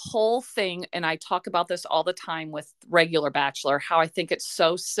is the whole thing. And I talk about this all the time with regular Bachelor, how I think it's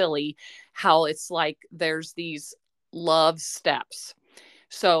so silly how it's like there's these love steps.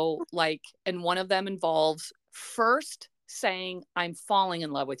 So like, and one of them involves first saying, I'm falling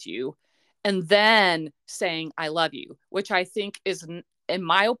in love with you, and then saying, I love you, which I think is, in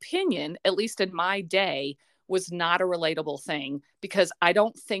my opinion, at least in my day, was not a relatable thing, because I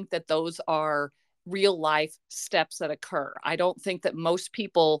don't think that those are real life steps that occur. I don't think that most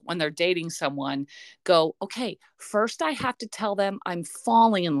people, when they're dating someone, go, okay, first I have to tell them I'm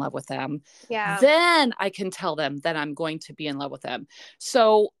falling in love with them. Yeah. Then I can tell them that I'm going to be in love with them.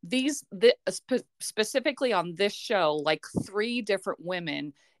 So specifically on this show, like 3 different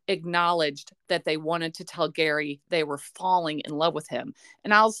women acknowledged that they wanted to tell Gerry they were falling in love with him.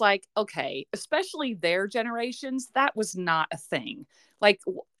 And I was like, okay, especially their generations, that was not a thing. Like,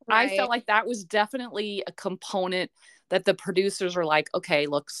 right. I felt like that was definitely a component that the producers are like, okay,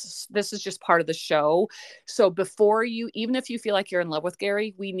 look, this is just part of the show. So before you, even if you feel like you're in love with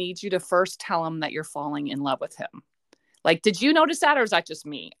Gerry, we need you to first tell him that you're falling in love with him. Like, did you notice that, or is that just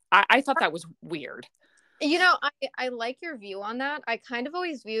me? I thought that was weird. You know, I like your view on that. I kind of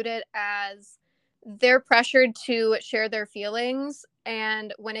always viewed it as they're pressured to share their feelings.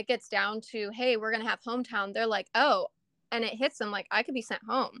 And when it gets down to, hey, we're going to have hometown, they're like, oh, and it hits them like, I could be sent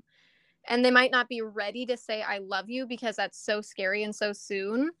home. And they might not be ready to say, I love you, because that's so scary and so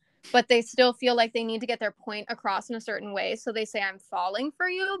soon. But they still feel like they need to get their point across in a certain way. So they say, I'm falling for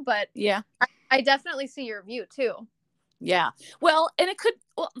you. But yeah, I definitely see your view too. Yeah. Well, and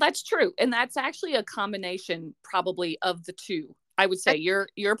that's true. And that's actually a combination probably of the two. I would say your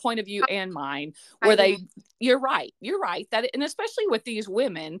point of view and mine, where you're right. You're right. That, and especially with these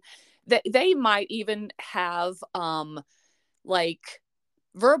women, that they might even have, like,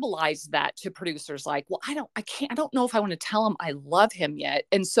 verbalize that to producers, like, well, I don't know if I want to tell him I love him yet.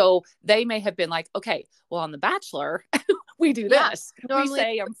 And so they may have been like, okay, well, on The Bachelor, we do this. Normally, we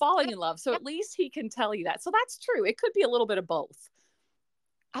say I'm falling in love. So at least he can tell you that. So that's true. It could be a little bit of both.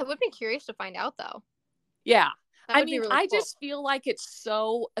 I would be curious to find out, though. Yeah. I mean, really cool. Just feel like it's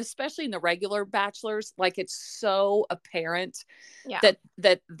so, especially in the regular Bachelors, like it's so apparent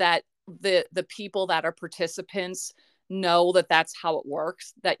that the people that are participants know that that's how it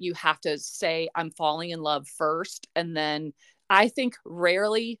works, that you have to say, I'm falling in love first. And then I think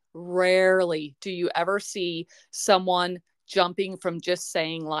rarely do you ever see someone jumping from just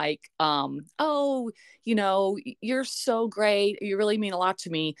saying like, oh, you know, you're so great, you really mean a lot to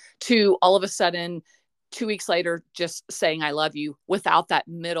me, to all of a sudden 2 weeks later just saying I love you, without that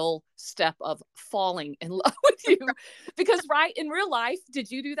middle step of falling in love with you. Because right, in real life, did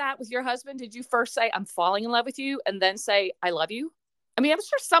you do that with your husband? Did you first say I'm falling in love with you and then say I love you? I mean, I'm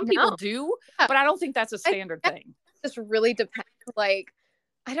sure some people do, but I don't think that's a standard thing. It just really depends. Like,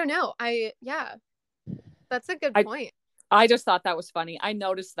 I don't know. That's a good point. I just thought that was funny. I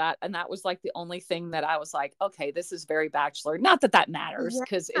noticed that. And that was like the only thing that I was like, okay, this is very Bachelor. Not that that matters,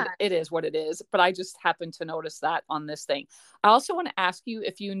 because it is what it is. But I just happened to notice that on this thing. I also want to ask you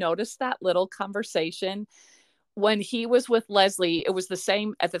if you noticed that little conversation when he was with Leslie. It was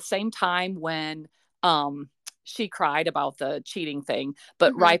at the same time when she cried about the cheating thing.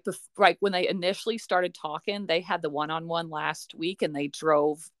 But right when they initially started talking, they had the one-on-one last week, and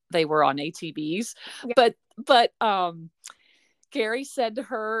they were on ATVs. Yeah. But Gerry said to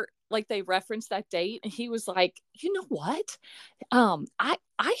her, like, they referenced that date, and he was like, you know what? I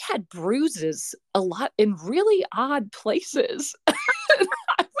had bruises a lot in really odd places. I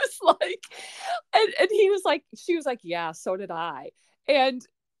was like, and he was like, she was like, yeah, so did I. And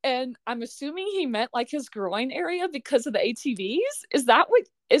I'm assuming he meant like his groin area because of the ATVs. Is that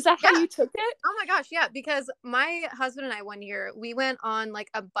how you took it? Oh my gosh, yeah. Because my husband and I, one year, we went on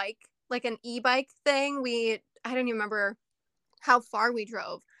like a bike, like an e-bike thing. I don't even remember how far we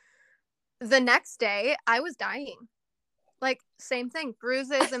drove. The next day, I was dying. Like, same thing,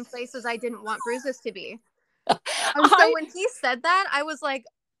 bruises in places I didn't want bruises to be. And so when he said that, I was like,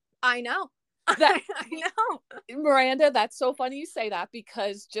 I know. I know. Miranda, that's so funny you say that,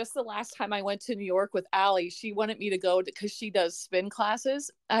 because just the last time I went to New York with Allie, she wanted me to go because she does spin classes.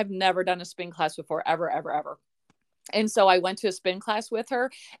 I've never done a spin class before, ever. And so I went to a spin class with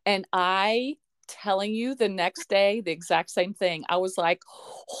her, and telling you, the next day, the exact same thing. I was like,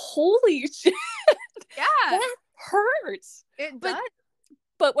 holy shit. Yeah. That hurts. It does.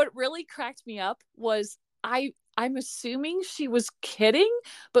 But what really cracked me up was I'm assuming she was kidding,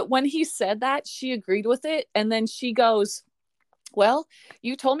 but when he said that, she agreed with it. And then she goes, well,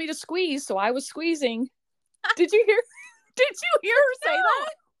 you told me to squeeze, so I was squeezing. Did you hear her say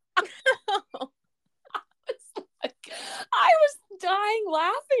that? No. I was dying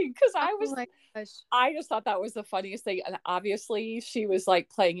laughing because Oh my gosh. I just thought that was the funniest thing. And obviously she was like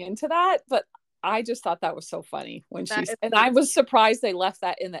playing into that, but I just thought that was so funny when and I was surprised they left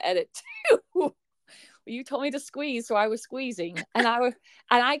that in the edit too. You told me to squeeze, so I was squeezing, and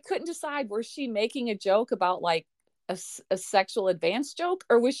I couldn't decide, was she making a joke about like a sexual advance joke,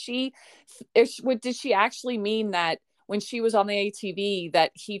 or did she actually mean that when she was on the ATV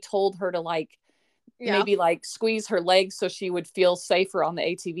that he told her to like maybe like squeeze her legs so she would feel safer on the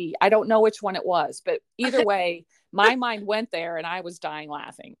ATV? I don't know which one it was, but either way, my mind went there and I was dying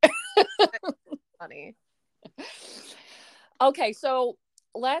laughing. Funny. Okay, so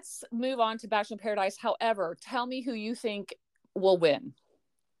let's move on to Bachelor in Paradise. However, tell me who you think will win.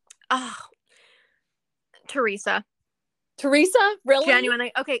 Oh, Teresa. Teresa? Really?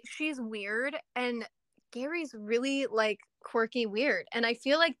 Genuinely. Okay, she's weird, and Gary's really like quirky weird, and I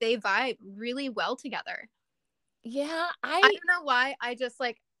feel like they vibe really well together. Yeah, I don't know why. I just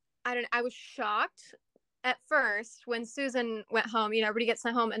like, I was shocked at first when Susan went home, everybody gets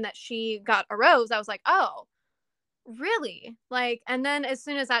sent home, and that she got a rose. I was like, oh, really? Like, and then as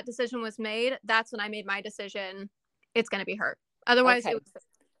soon as that decision was made, that's when I made my decision. It's going to be her. Otherwise, okay. It was.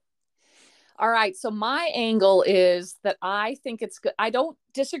 All right. So my angle is that I think it's good. I don't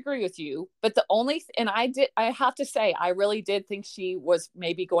disagree with you, but I have to say, I really did think she was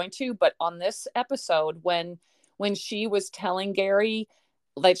maybe going to, but on this episode, when she was telling Gerry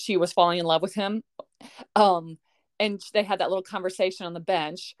that she was falling in love with him, and they had that little conversation on the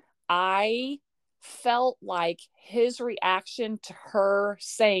bench, I felt like his reaction to her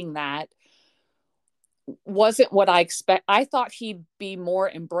saying that wasn't what I expect. I thought he'd be more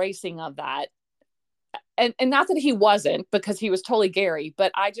embracing of that. And not that he wasn't, because he was totally Gerry,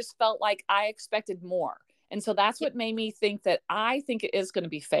 but I just felt like I expected more. And so that's what made me think that I think it is going to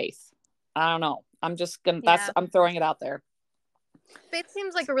be Faith. I don't know. I'm just going to, I'm throwing it out there. Faith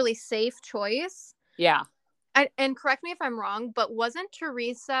seems like a really safe choice. Yeah. And correct me if I'm wrong, but wasn't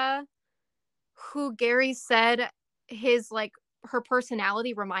Teresa who Gerry said her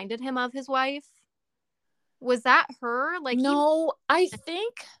personality reminded him of his wife? Was that her? Like, no, I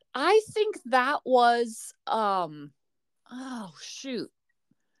think that was oh shoot.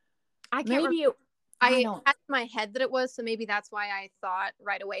 I can't remember. I had in my head that it was, so maybe that's why I thought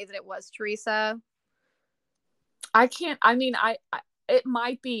right away that it was Teresa. It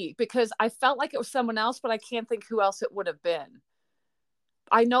might be because I felt like it was someone else, but I can't think who else it would have been.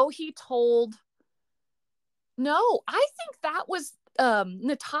 I know he told. No, I think that was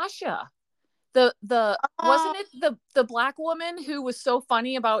Natasha. Wasn't it the black woman who was so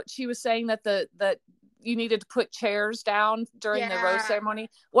funny about, she was saying that that you needed to put chairs down during the rose ceremony?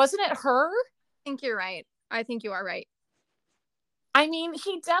 Wasn't it her? I think you're right. I think you are right. I mean,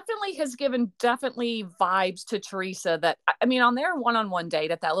 he definitely has given vibes to Teresa that, I mean, on their one-on-one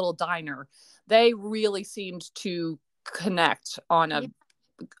date at that little diner, they really seemed to connect on a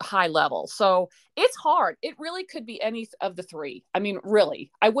high level. So it's hard. It really could be any of the three. I mean,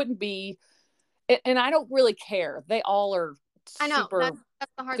 really, I wouldn't be, and I don't really care. They all are super that's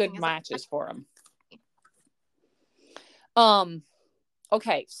the hard good thing, matches for them.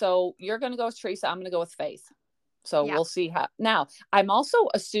 Okay, so you're going to go with Teresa. I'm going to go with Faith. So we'll see how. Now, I'm also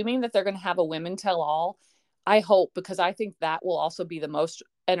assuming that they're going to have a women tell all. I hope, because I think that will also be the most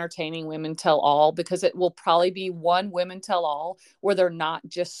entertaining women tell all, because it will probably be one women tell all where they're not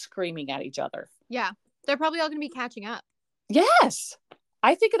just screaming at each other. Yeah, they're probably all going to be catching up. Yes,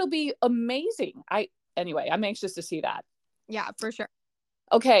 I think it'll be amazing. Anyway, I'm anxious to see that. Yeah, for sure.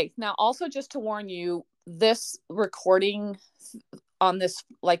 Okay, now also just to warn you, this recording on this,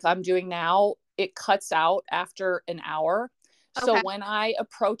 like I'm doing now, it cuts out after an hour. Okay. So when I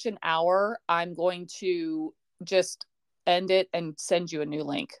approach an hour, I'm going to just end it and send you a new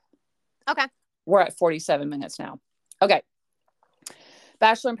link. Okay. We're at 47 minutes now. Okay.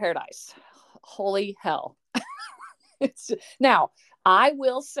 Bachelor in Paradise. Holy hell. Now, I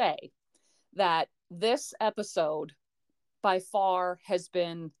will say that this episode by far has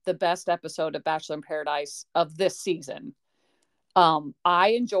been the best episode of Bachelor in Paradise of this season.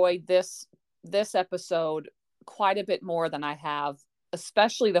 I enjoyed this episode quite a bit more than I have,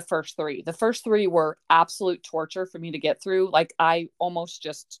 especially the first three. The first three were absolute torture for me to get through. Like, I almost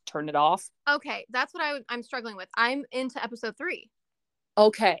just turned it off. Okay, that's what I'm struggling with. I'm into episode 3.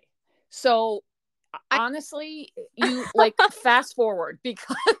 Okay, so honestly, you like fast forward,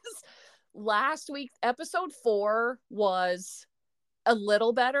 because last week episode 4 was a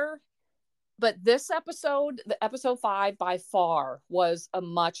little better. But this episode, the episode 5 by far was a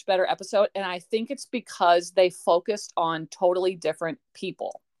much better episode. And I think it's because they focused on totally different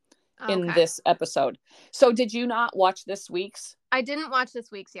people. in this episode. So did you not watch this week's? I didn't watch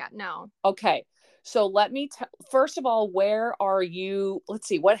this week's yet. No. Okay. So let me first of all, where are you? Let's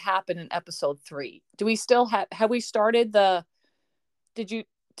see what happened in episode 3. Do we still have we started was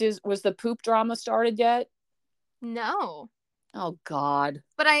the poop drama started yet? No. Oh God.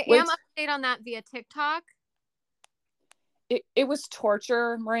 But I am updated on that via TikTok. It was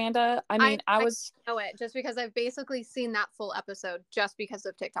torture, Miranda. I mean, I know it just because I've basically seen that full episode just because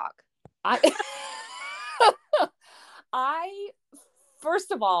of TikTok.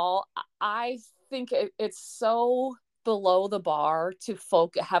 First of all, I think it's so below the bar to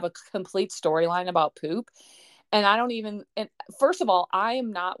have a complete storyline about poop. And and first of all, I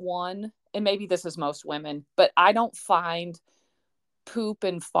am not one, and maybe this is most women, but I don't find poop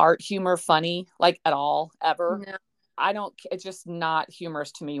and fart humor funny, like at all, ever. No. It's just not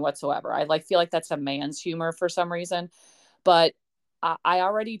humorous to me whatsoever. I feel like that's a man's humor for some reason, but I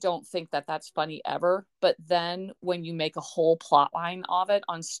already don't think that that's funny ever. But then when you make a whole plot line of it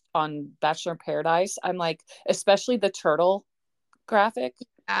on Bachelor in Paradise, I'm like, especially the turtle graphic.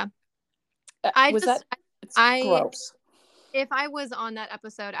 Yeah. It's gross. If I was on that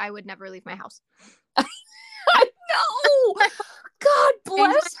episode, I would never leave my house. I know. God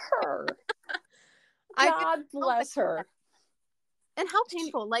bless her. God bless her. And how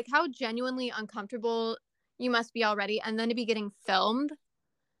painful, like how genuinely uncomfortable you must be already. And then to be getting filmed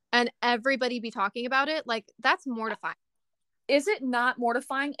and everybody be talking about it. Like that's mortifying. Is it not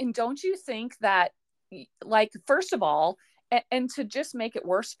mortifying? And don't you think that, like, first of all, and to just make it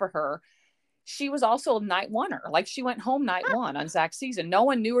worse for her, she was also a night oneer. Like she went home night one on Zach's season. No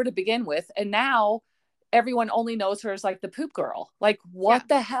one knew her to begin with. And now everyone only knows her as like the poop girl. Like what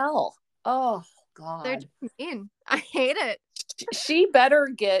the hell? Oh God. They're just mean. I hate it. She better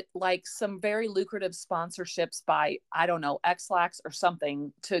get like some very lucrative sponsorships by, I don't know, X-Lax or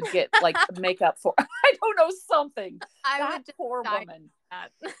something to get like makeup for, I don't know, something. That poor woman.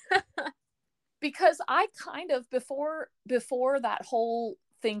 Because I kind of, before that whole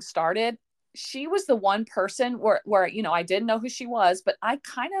thing started, she was the one person where, you know, I didn't know who she was, but I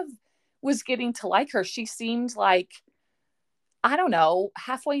kind of was getting to like her. She seemed like, I don't know,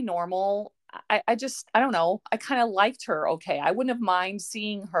 halfway normal. I don't know. I kind of liked her. Okay. I wouldn't have mind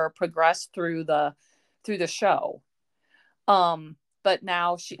seeing her progress through the show. But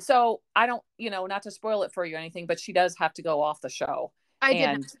now so I don't, you know, not to spoil it for you or anything, but she does have to go off the show.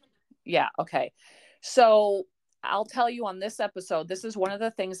 Yeah. Okay. So I'll tell you on this episode, this is one of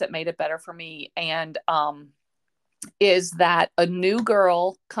the things that made it better for me. And, is that a new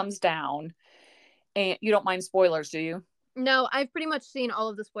girl comes down, and you don't mind spoilers, do you? No, I've pretty much seen all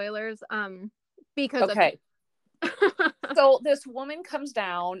of the spoilers. Because So this woman comes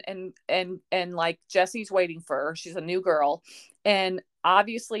down and like Jesse's waiting for her. She's a new girl. And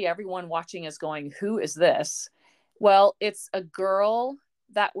obviously everyone watching is going, who is this? Well, it's a girl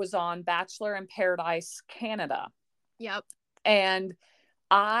that was on Bachelor in Paradise Canada. Yep. And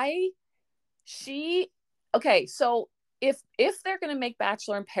so if they're going to make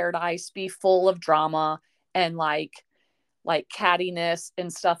Bachelor in Paradise be full of drama and like cattiness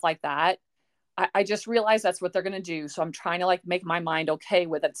and stuff like that, I just realized that's what they're going to do. So I'm trying to like make my mind okay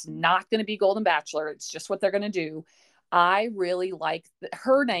with it. It's not going to be Golden Bachelor. It's just what they're going to do. I really like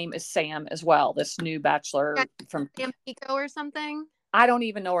her name is Sam as well. This new Bachelor from Sam Pico or something. I don't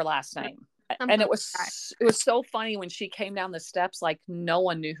even know her last name. And it was so funny when she came down the steps, like no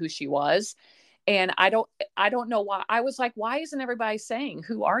one knew who she was. And I don't know why. I was like, why isn't everybody saying,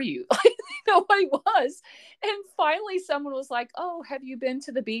 who are you? Nobody was. And finally someone was like, oh, have you been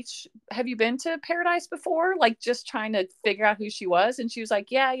to the beach? Have you been to Paradise before? Like just trying to figure out who she was. And she was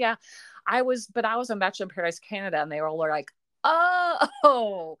like, yeah. I was on Bachelor in Paradise Canada. And they were all like,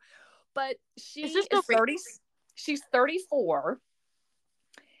 oh, but she is 30. She's 34.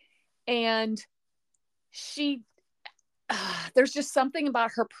 And there's just something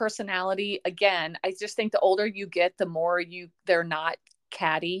about her personality. Again, I just think the older you get, the more they're not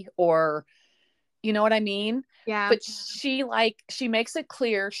catty, or you know what I mean? Yeah. But she makes it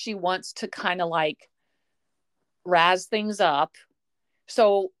clear she wants to kind of like razz things up.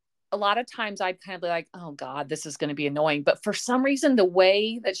 So a lot of times I'd kind of be like, oh God, this is going to be annoying. But for some reason, the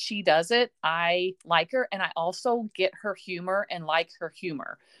way that she does it, I like her. And I also get her humor and like her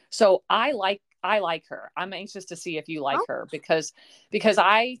humor. So I like her. I'm anxious to see if you like her because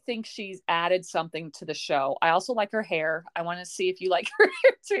I think she's added something to the show. I also like her hair. I want to see if you like her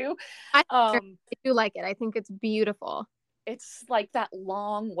hair too. I do like it. I think it's beautiful. It's like that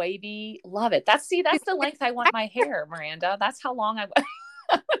long, wavy. Love it. That's the length I want my hair, Miranda. That's how long I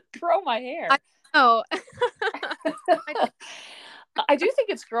grow my hair. Oh. I do think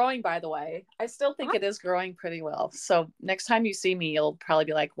it's growing, by the way. I still think it is growing pretty well. So next time you see me, you'll probably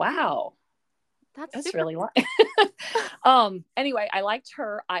be like, wow, that's really anyway, I liked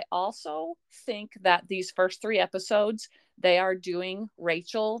her. I also think that these first 3 episodes, they are doing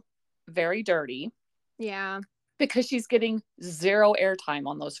Rachel very dirty. Yeah. Because she's getting 0 airtime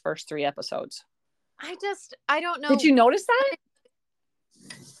on those first 3 episodes. I don't know. Did you notice that?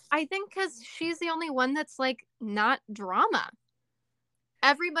 I think because she's the only one that's like not drama.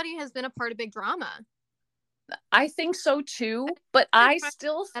 Everybody has been a part of big drama. I think so too, but I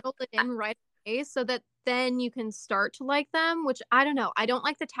still settle it in right away so that then you can start to like them, which I don't know. I don't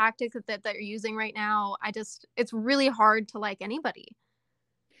like the tactics that they're using right now. It's really hard to like anybody.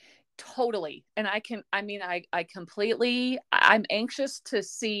 Totally. And I completely, I'm anxious to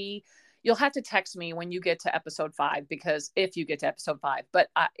see. You'll have to text me when you get to episode 5, because if you get to episode 5, but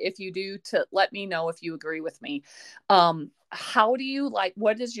if you do, to let me know if you agree with me. How do you like,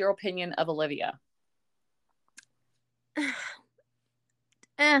 what is your opinion of Olivia?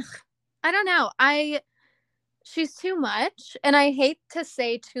 I don't know. She's too much, and I hate to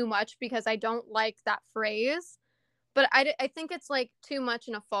say too much because I don't like that phrase, but I think it's like too much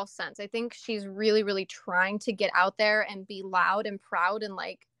in a false sense. I think she's really, really trying to get out there and be loud and proud and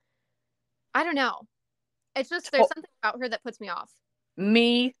like, I don't know. It's just, there's something about her that puts me off.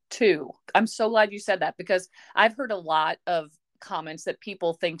 Me too. I'm so glad you said that, because I've heard a lot of comments that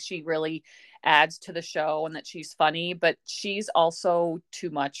people think she really adds to the show and that she's funny, but she's also too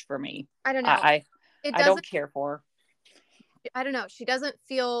much for me. I don't know. I don't care for her. I don't know. She doesn't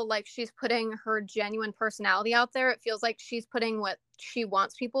feel like she's putting her genuine personality out there. It feels like she's putting what she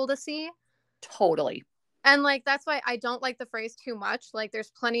wants people to see. Totally. And like, that's why I don't like the phrase too much. Like,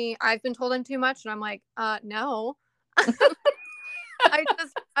 there's plenty, I've been told I'm too much, and I'm like, no. I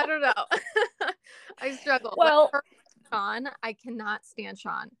don't know. I struggle. Well, like Sean, I cannot stand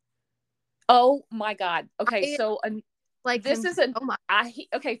Sean. Oh my God. Okay. Like, this is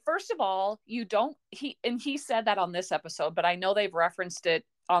okay. First of all, he said that on this episode, but I know they've referenced it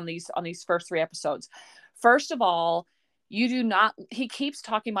on these first 3 episodes. First of all, you do not, he keeps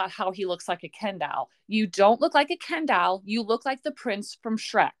talking about how he looks like a Ken doll. You don't look like a Ken doll. You look like the prince from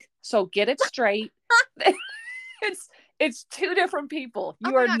Shrek. So get it straight. It's 2 different people.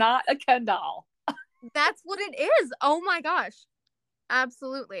 You are not a Ken doll. That's what it is. Oh my gosh.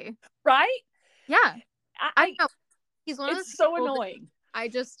 Absolutely. Right? Yeah. I know. He's one of those. It's so annoying.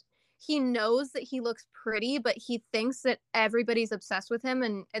 He knows that he looks pretty, but he thinks that everybody's obsessed with him,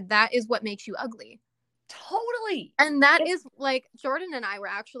 and that is what makes you ugly. Totally. And that is like, Jordan and I were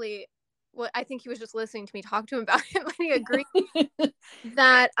actually, I think he was just listening to me talk to him about it, but he agreed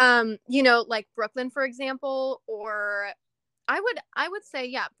that, like Brooklyn, for example, or I would say,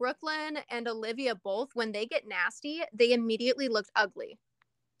 yeah, Brooklyn and Olivia both, when they get nasty, they immediately looked ugly.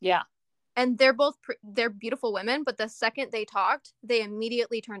 Yeah. And they're both, they're beautiful women, but the second they talked, they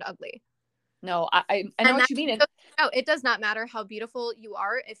immediately turned ugly. No, I know what you mean. No, it does not matter how beautiful you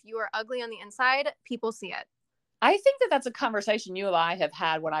are. If you are ugly on the inside, people see it. I think that that's a conversation you and I have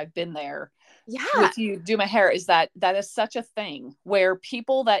had when I've been there. Yeah. With you do my hair, is that is such a thing where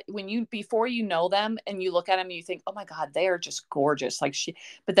people that before you know them and you look at them, you think, oh my God, they are just gorgeous.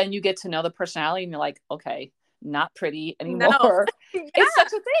 But then you get to know the personality and you're like, okay, not pretty anymore. No. Yeah. It's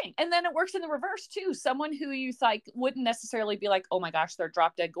such a thing. And then it works in the reverse too. Someone who you like wouldn't necessarily be like, oh my gosh, they're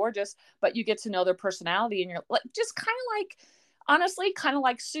drop dead gorgeous, but you get to know their personality and you're like, just kind of like, honestly, kind of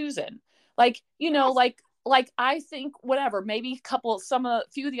like Susan, like, yes. Like I think whatever, maybe a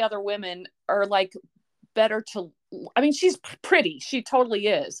few of the other women are like better she's pretty. She totally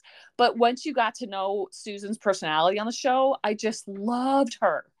is. But once you got to know Susan's personality on the show, I just loved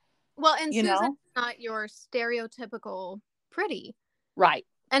her. Well, and Susan's not your stereotypical pretty. Right.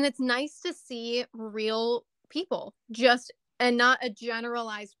 And it's nice to see real people and not a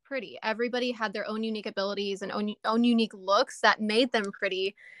generalized pretty. Everybody had their own unique abilities and own unique looks that made them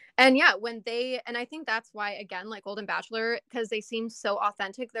pretty. And yeah, and I think that's why, again, like Golden Bachelor, because they seem so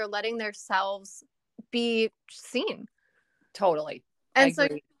authentic, they're letting themselves be seen. Totally. And so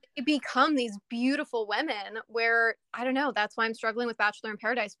they become these beautiful women where, I don't know, that's why I'm struggling with Bachelor in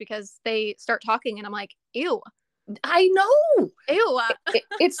Paradise, because they start talking and I'm like, ew. I know. Ew.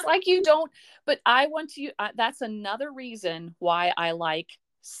 It's like you don't, but I want to, that's another reason why I like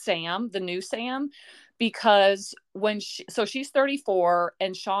Sam, the new Sam, because she's 34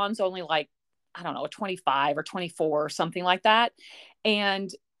 and Sean's only like, I don't know, 25 or 24 or something like that.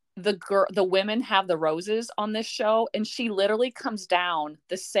 And the women have the roses on this show, and she literally comes down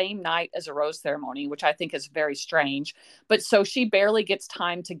the same night as a rose ceremony, which I think is very strange. But so she barely gets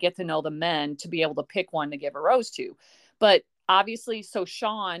time to get to know the men to be able to pick one to give a rose to. But obviously, so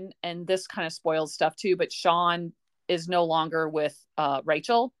Sean, and this kind of spoils stuff too, but Sean is no longer with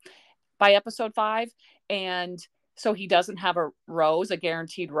Rachel by episode 5. And so he doesn't have a rose, a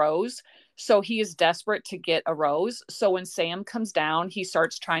guaranteed rose. So he is desperate to get a rose. So when Sam comes down, he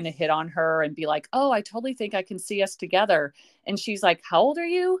starts trying to hit on her and be like, oh, I totally think I can see us together. And she's like, how old are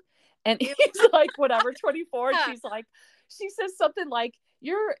you? And he's like, whatever, 24. And she's like, she says something like,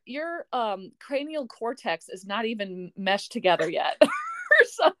 your cranial cortex is not even meshed together yet or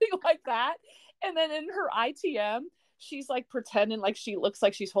something like that. And then in her ITM, she's like pretending like she looks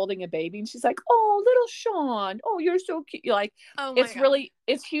like she's holding a baby, and she's like, oh, little Sean, oh, you're so cute. Like, oh it's God. Really,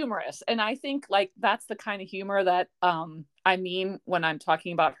 it's humorous. And I think like that's the kind of humor that I mean when I'm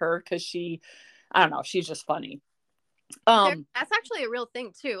talking about her, because I don't know, she's just funny. That's actually a real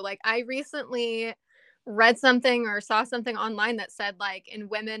thing too. Like, I recently read something or saw something online that said like in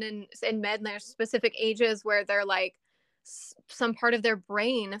women and in men, there's specific ages where they're like some part of their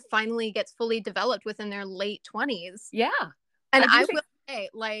brain finally gets fully developed within their late 20s. Yeah. And I will say,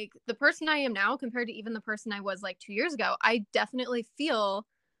 like, the person I am now compared to even the person I was like 2 years ago, I definitely feel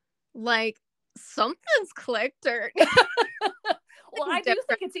like something's clicked or well, I do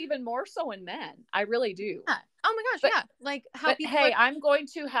think it's even more so in men. I really do. Yeah. Oh my gosh, yeah. Like how people hey, I'm going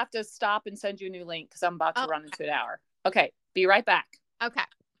to have to stop and send you a new link because I'm about to run into an hour. Okay, be right back. Okay.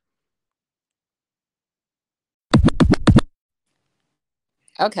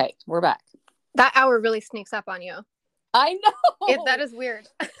 Okay, we're back. That hour really sneaks up on you. I know. That is weird.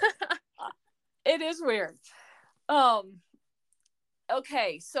 It is weird.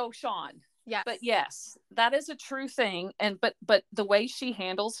 Okay, so Sean. Yes. But yes, that is a true thing. And but the way she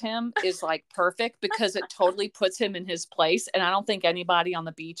handles him is like perfect, because it totally puts him in his place. And I don't think anybody on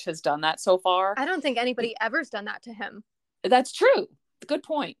the beach has done that so far. I don't think anybody ever's done that to him. That's true. Good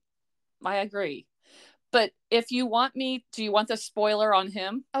point. I agree. But if you want me, do you want the spoiler on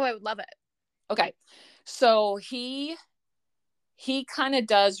him? Oh, I would love it. Okay. So he kind of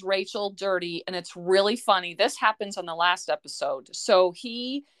does Rachel dirty, and it's really funny. This happens on the last episode. So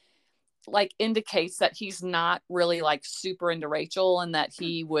he like indicates that he's not really like super into Rachel, and that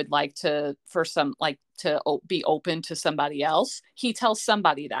he would like to be open to somebody else. He tells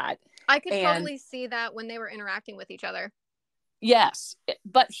somebody that. I could totally see that when they were interacting with each other. Yes.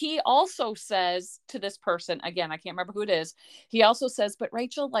 But he also says to this person, again, I can't remember who it is. He also says, but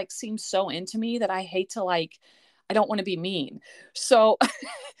Rachel like seems so into me that I hate to like, I don't want to be mean. So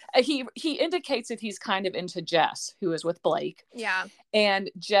he indicates that he's kind of into Jess, who is with Blake. Yeah.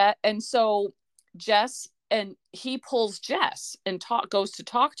 And so Jess, and he pulls Jess and goes to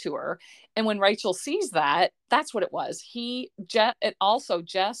talk to her. And when Rachel sees that, that's what it was. Jess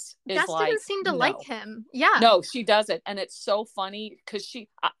is like, doesn't seem to like him. Yeah. No, she doesn't. And it's so funny because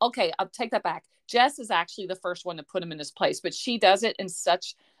I'll take that back. Jess is actually the first one to put him in his place, but she does it in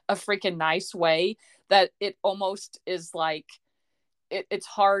such a freaking nice way that it almost is like, it's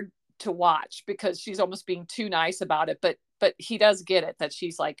hard to watch because she's almost being too nice about it. But he does get it that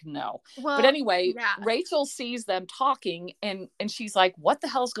she's like, no. Well, but anyway, yeah. Rachel sees them talking and she's like, what the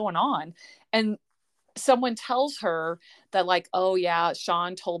hell's going on? And someone tells her that like, oh yeah,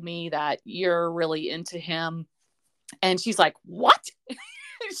 Sean told me that you're really into him. And she's like, what?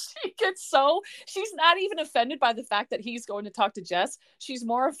 She's not even offended by the fact that he's going to talk to Jess. She's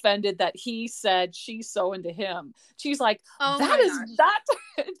more offended that he said she's so into him. She's like, that is that.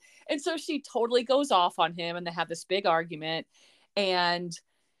 And so she totally goes off on him, and they have this big argument. And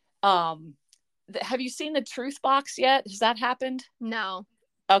have you seen the truth box yet? Has that happened? No.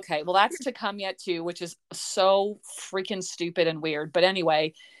 Okay, well, that's to come yet too, which is so freaking stupid and weird. But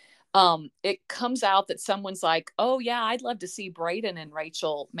anyway, it comes out that someone's like, oh yeah, I'd love to see Brayden and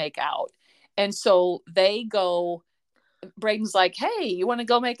Rachel make out. And so they go, Brayden's like, hey, you want to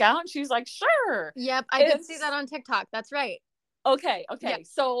go make out? And she's like, sure. Yep, I did see that on TikTok. That's right. Okay. Yep.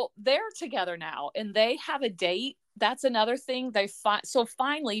 So they're together now, and they have a date. That's another thing. So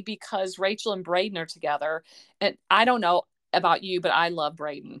finally, because Rachel and Brayden are together, and I don't know about you, but I love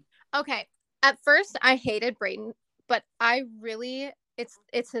Brayden. Okay. At first, I hated Brayden, but I really,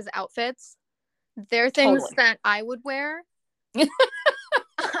 it's his outfits. They're things that I would wear.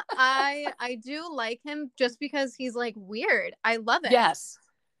 I do like him just because he's like weird. I love it. Yes.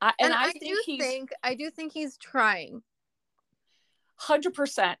 I do think he's trying.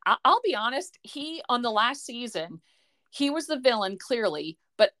 100%. I'll be honest. On the last season, he was the villain clearly,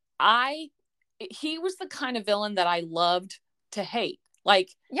 but he was the kind of villain that I loved to hate. Like,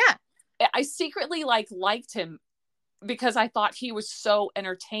 yeah, I secretly liked him because I thought he was so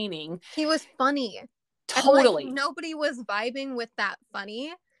entertaining. He was funny. Totally. And, like, nobody was vibing with that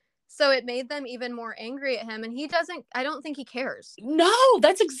funny. So it made them even more angry at him, and I don't think he cares. No,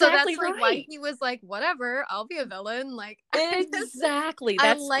 that's exactly so that's right. why he was like, whatever, I'll be a villain. Like, exactly. I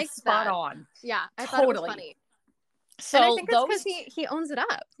That's liked spot that. on. Yeah, I thought it was Totally. funny. So and I think it's because he owns it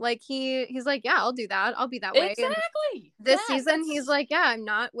up. Like he's like, yeah, I'll do that. I'll be that way. Exactly. And this season, he's like, yeah, I'm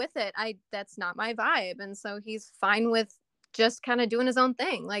not with it. That's not my vibe. And so he's fine with just kind of doing his own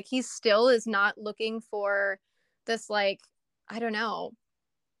thing. Like he still is not looking for this, like, I don't know,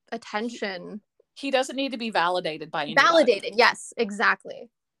 attention. He doesn't need to be validated by anybody. Validated. Yes, exactly.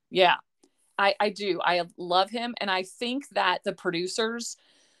 Yeah, I do. I love him. And I think that the producers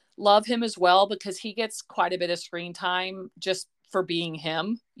love him as well, because he gets quite a bit of screen time just for being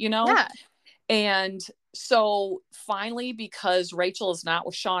him, you know? Yeah. And so finally, because Rachel is not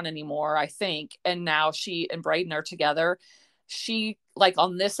with Sean anymore, I think, and now she and Brayden are together, she, like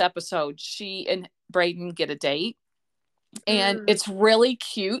on this episode, she and Brayden get a date. And it's really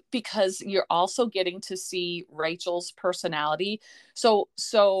cute because you're also getting to see Rachel's personality.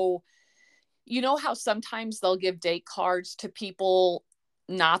 So you know how sometimes they'll give date cards to people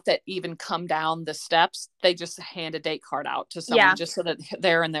not that even come down the steps, they just hand a date card out to someone just so that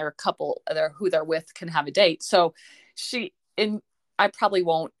they're and their couple, who they're with, can have a date. So I probably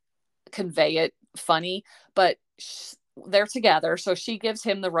won't convey it funny, but they're together. So she gives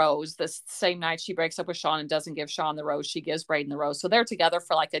him the rose the same night she breaks up with Sean and doesn't give Sean the rose. She gives Brayden the rose. So they're together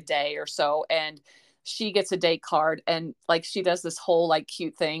for like a day or so. And she gets a date card, and like she does this whole like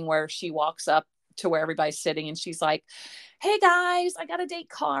cute thing where she walks up to where everybody's sitting and she's like, hey guys, I got a date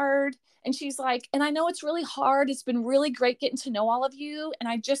card. And she's like, and I know it's really hard. It's been really great getting to know all of you.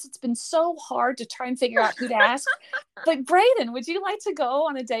 And it's been so hard to try and figure out who to ask. But Brayden, would you like to go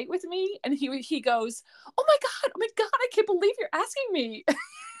on a date with me? And he goes, oh my God, I can't believe you're asking me.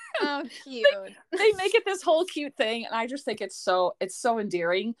 Oh, cute. They make it this whole cute thing. And I just think it's so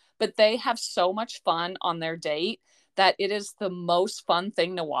endearing, but they have so much fun on their date that it is the most fun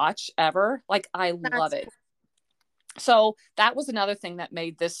thing to watch ever. Like, I love it. So that was another thing that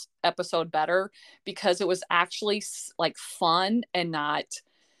made this episode better, because it was actually like fun and not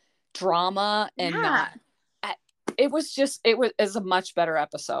drama and not, it was a much better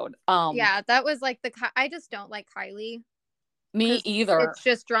episode. Yeah, that was like I just don't like Kylie. Me either. It's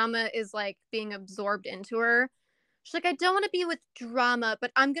just drama is like being absorbed into her. She's like, I don't want to be with drama,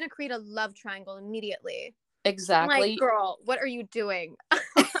 but I'm going to create a love triangle immediately. Exactly. I'm like, girl, what are you doing?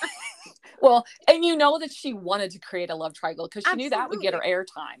 Well, and you know that she wanted to create a love triangle because she knew that would get her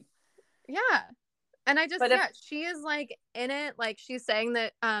airtime. Yeah. And she is like in it. Like she's saying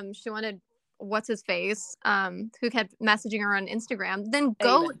that she wanted what's his face who kept messaging her on Instagram. Then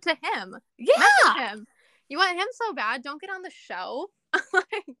go to him. Yeah. Message him. You want him so bad? Don't get on the show.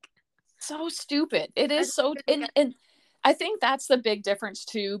 Like, so stupid. It is so, and I think that's the big difference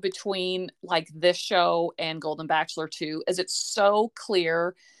too between like this show and Golden Bachelor 2, is it's so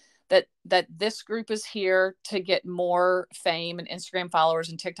clear that this group is here to get more fame and Instagram followers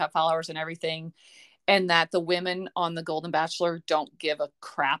and TikTok followers and everything, and that the women on the Golden Bachelor don't give a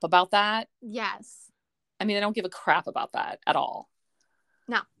crap about that. Yes. I mean, they don't give a crap about that at all.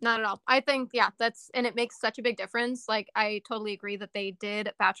 No, not at all. I think, and it makes such a big difference. Like, I totally agree that they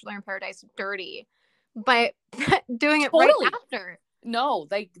did Bachelor in Paradise dirty by doing it right after. No,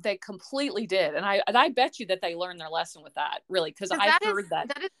 they completely did. And I bet you that they learned their lesson with that, really, because I heard that.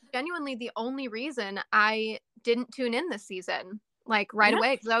 That is genuinely the only reason I didn't tune in this season, like right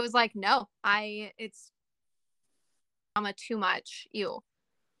away, because I was like, no, it's drama too much. Ew.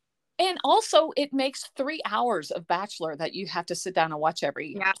 And also, it makes 3 hours of Bachelor that you have to sit down and watch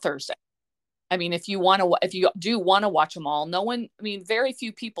every Thursday. I mean, if you do want to watch them all, very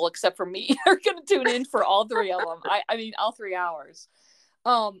few people except for me are going to tune in for all 3 of them. I mean, all 3 hours.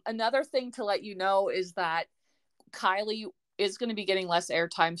 Another thing to let you know is that Kylie is going to be getting less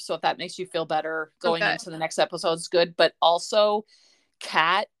airtime. So if that makes you feel better going into the next episode, it's good. But also,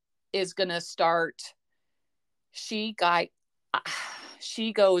 Kat is going to start. She goes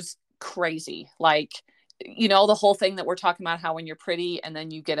crazy. Like, you know, the whole thing that we're talking about, how when you're pretty and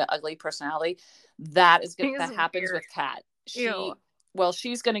then you get an ugly personality, that happens with Kat.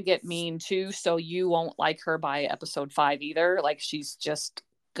 She's going to get mean too. So you won't like her by episode 5 either. Like, she's just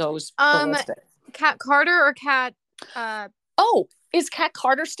goes ballistic. Kat Carter or Kat? Is Kat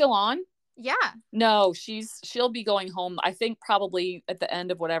Carter still on? Yeah. No, she'll be going home. I think probably at the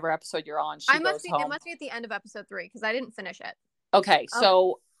end of whatever episode you're on. It must be at the end of episode 3 because I didn't finish it. Okay,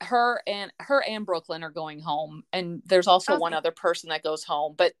 so her and Brooklyn are going home, and there's also one other person that goes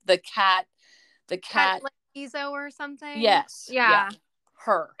home. But the cat, like Izo or something. Yes. Yeah.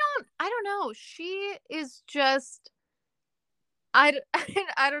 Her. I don't know. She is just I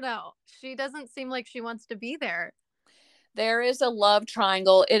don't know. She doesn't seem like she wants to be there. There is a love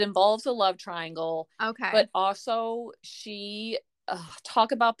triangle. It involves a love triangle. Okay. But also she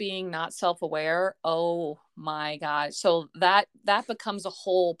talk about being not self-aware. Oh my God. So that becomes a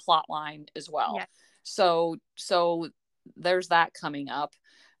whole plot line as well. Yeah. So there's that coming up.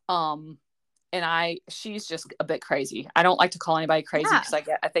 And she's just a bit crazy. I don't like to call anybody crazy because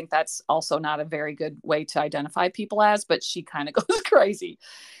I think that's also not a very good way to identify people as, but she kind of goes crazy.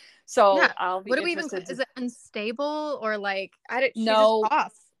 So I'll be interested. Is it unstable or like, she's just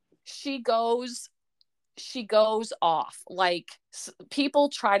off. She goes off. Like people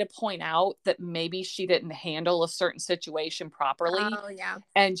try to point out that maybe she didn't handle a certain situation properly. Oh yeah.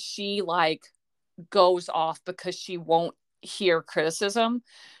 And she like goes off because she won't hear criticism.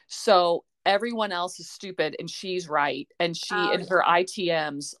 So everyone else is stupid and she's right. And she in her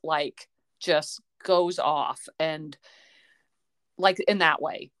ITMs like just goes off and like in that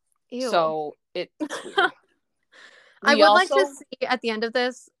way. Ew. So it's weird. I would like to see at the end of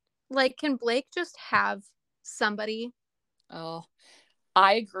this, like, can Blake just have somebody? Oh,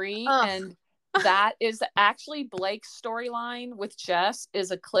 I agree. And that is actually Blake's storyline with Jess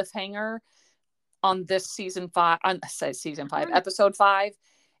is a cliffhanger on this season 5, episode 5.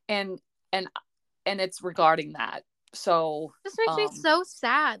 And it's regarding that. So this makes me so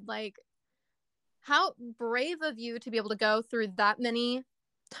sad. Like, how brave of you to be able to go through that many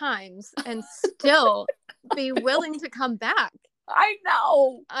times and still be willing to come back. I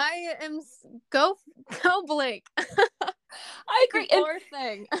know. I am go Blake. I agree. Poor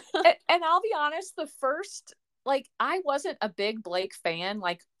thing. And I'll be honest, the first, like, I wasn't a big Blake fan,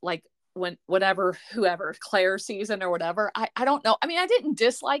 like when whoever Claire season or whatever. I don't know. I mean, I didn't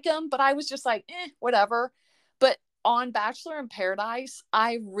dislike him, but I was just like, whatever. But on Bachelor in Paradise,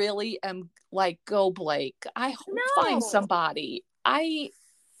 I really am like, go Blake. I hope find somebody.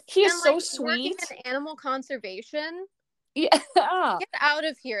 He is so sweet. Working in animal conservation. Yeah. Get out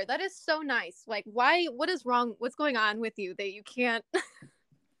of here. That is so nice. Like, why? What is wrong? What's going on with you that you can't?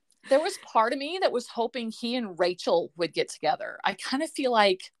 There was part of me that was hoping he and Rachel would get together. I kind of feel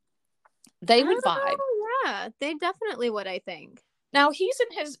like they would vibe. Yeah, they definitely would, I think. Now he's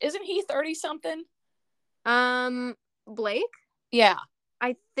isn't he 30 something? Blake? Yeah.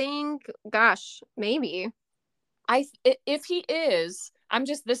 I think, gosh, maybe. If he is,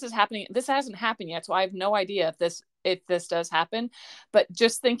 this is happening. This hasn't happened yet. So I have no idea if this does happen, but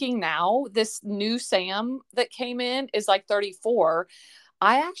just thinking now, this new Sam that came in is like 34.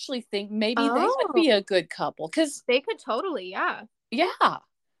 I actually think maybe they would be a good couple because they could totally. Yeah.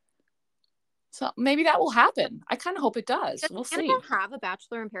 So maybe that will happen. I kind of hope it does. We'll see. Does Canada have a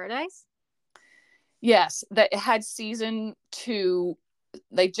Bachelor in Paradise? Yes, that had season 2.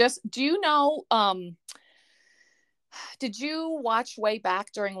 They just, do you know, did you watch way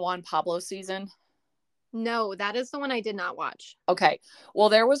back during Juan Pablo season? No, that is the one I did not watch. Okay. Well,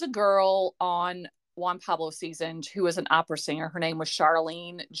 there was a girl on Juan Pablo season who was an opera singer. Her name was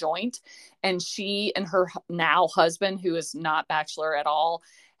Charlene Joint. And she and her now husband, who is not Bachelor at all,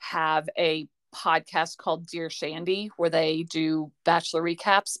 have a podcast called Dear Shandy where they do Bachelor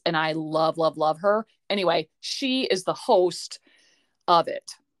recaps. And I love, love, love her. Anyway, she is the host of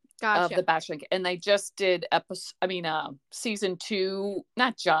it. Gotcha. Of the Bachelor. And they just did season 2,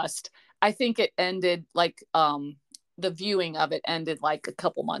 not just, I think it ended like, the viewing of it ended like a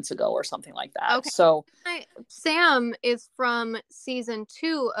couple months ago or something like that. Okay. So Sam is from season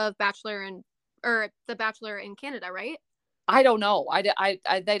 2 of The Bachelor in Canada, right? I don't know.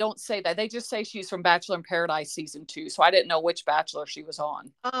 They don't say that. They just say she's from Bachelor in Paradise season 2. So I didn't know which Bachelor she was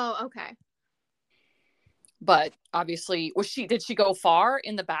on. Oh, okay. But obviously, did she go far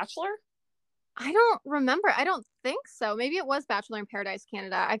in The Bachelor? I don't remember. I don't think so. Maybe it was Bachelor in Paradise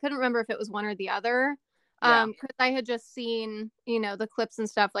Canada. I couldn't remember if it was one or the other. Because I had just seen, the clips and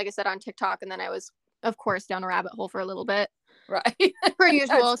stuff, like I said, on TikTok. And then I was, of course, down a rabbit hole for a little bit. Right. Per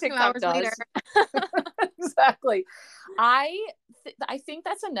usual, 2 hours later. Exactly. I think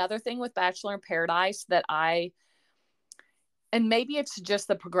that's another thing with Bachelor in Paradise that and maybe it's just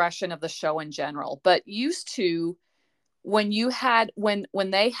the progression of the show in general, but used to, when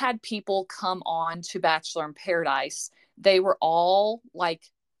they had people come on to Bachelor in Paradise, they were all like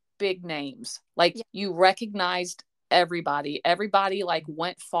big names. Like you recognized everybody like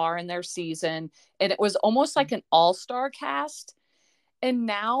went far in their season, and it was almost like an all-star cast. And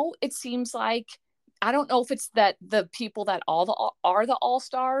now it seems like, I don't know if it's that the people that are the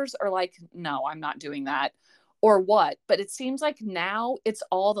all-stars are like, no, I'm not doing that or what, but it seems like now it's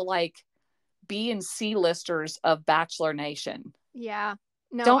all the like B and C listers of Bachelor Nation. Yeah.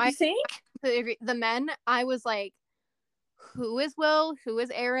 No, don't you think? The men, I was like, who is Will, who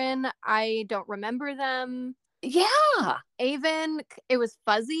is Aaron. I don't remember them. Yeah. Avon, it was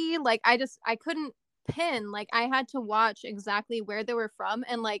fuzzy. Like I couldn't pin. Like I had to watch exactly where they were from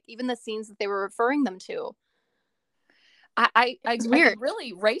and like even the scenes that they were referring them to. I Weird. think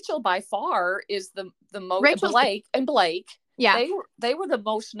really Rachel by far is the most. Rachel's Blake. Yeah. They were the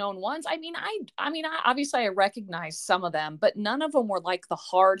most known ones. I mean, I obviously I recognize some of them, but none of them were like the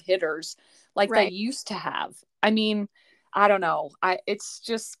hard hitters like they used to have. I mean, I don't know. It's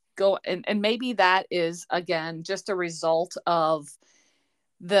just and maybe that is again just a result of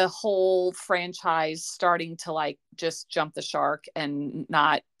the whole franchise starting to like just jump the shark and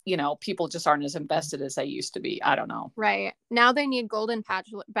not, people just aren't as invested as they used to be. I don't know. Right. Now they need Golden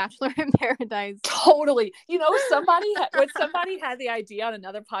Bachelor in Paradise. Totally. Somebody had the idea on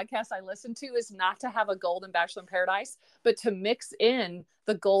another podcast I listened to is not to have a Golden Bachelor in Paradise, but to mix in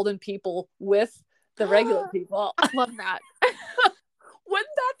the golden people with the regular people. I love that.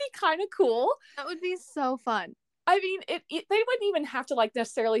 Wouldn't that be kind of cool? That would be so fun. I mean, they wouldn't even have to like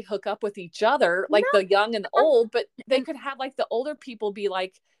necessarily hook up with each other, like the young and the old, but they could have like the older people be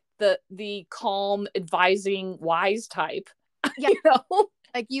like the calm, advising, wise type. Yeah.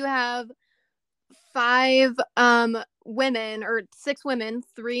 Like you have 5 women or 6 women,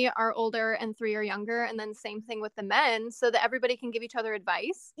 3 are older and 3 are younger, and then same thing with the men, so that everybody can give each other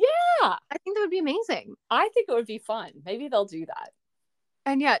advice. Yeah. I think that would be amazing. I think it would be fun. Maybe they'll do that.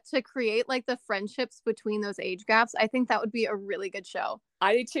 And yeah, to create like the friendships between those age gaps, I think that would be a really good show.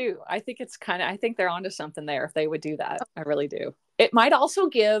 I do too. I think I think they're onto something there if they would do that. I really do. It might also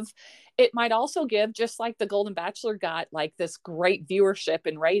give, just like the Golden Bachelor got like this great viewership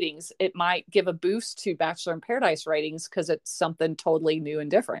and ratings, it might give a boost to Bachelor in Paradise ratings because it's something totally new and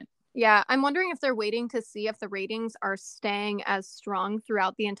different. Yeah, I'm wondering if they're waiting to see if the ratings are staying as strong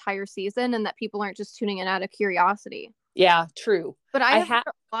throughout the entire season and that people aren't just tuning in out of curiosity. Yeah, true. But I have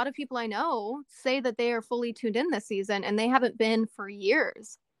a lot of people I know say that they are fully tuned in this season and they haven't been for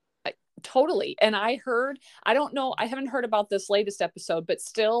years. Totally. And I don't know, I haven't heard about this latest episode, but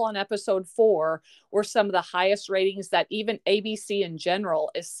still on episode 4 were some of the highest ratings that even ABC in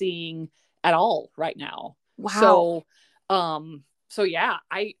general is seeing at all right now. Wow. So yeah,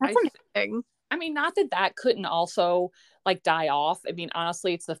 That's amazing. I mean, not that couldn't also like die off. I mean,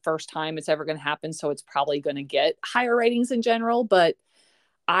 honestly, it's the first time it's ever going to happen. So it's probably going to get higher ratings in general. But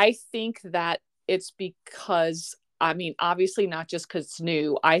I think that it's because, I mean, obviously not just because it's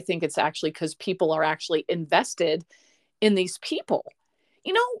new. I think it's actually because people are actually invested in these people.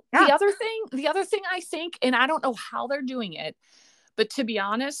 Yeah. The other thing I think, and I don't know how they're doing it, but to be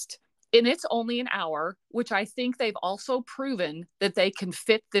honest, and it's only an hour, which I think they've also proven that they can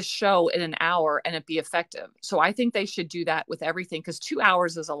fit this show in an hour and it be effective. So I think they should do that with everything because 2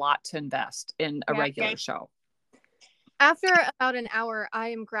 hours is a lot to invest in a regular show. After about an hour,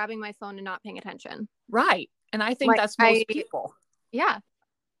 I am grabbing my phone and not paying attention. Right. And I think that's most people. Yeah.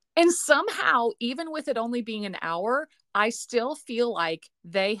 And somehow, even with it only being an hour, I still feel like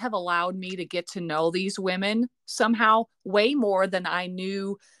they have allowed me to get to know these women somehow way more than I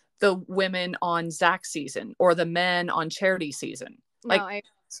knew the women on Zach's season or the men on Charity season. No,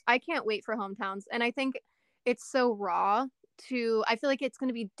 I can't wait for Hometowns. And I think it's so raw I feel like it's going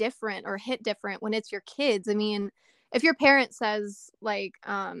to be different or hit different when it's your kids. I mean, if your parent says like,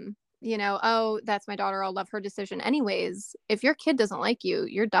 oh, that's my daughter, I'll love her decision anyways. If your kid doesn't like you,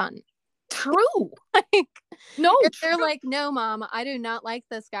 you're done. True. Like, no, if they're like, no, mom, I do not like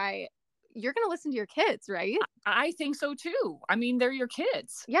this guy. You're going to listen to your kids, right? I think so too. I mean, they're your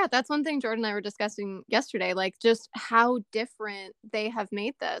kids. Yeah, that's one thing Jordan and I were discussing yesterday, like just how different they have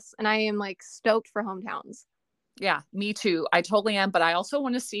made this. And I am like stoked for Hometowns. Yeah, me too. I totally am. But I also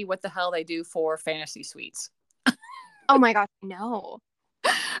want to see what the hell they do for fantasy suites. Oh my gosh, no.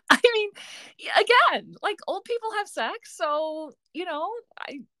 I mean, again, like old people have sex. So,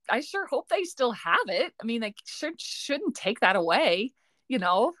 I sure hope they still have it. I mean, they shouldn't take that away,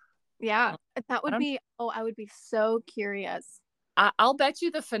 Yeah, that would be, I would be so curious. I'll bet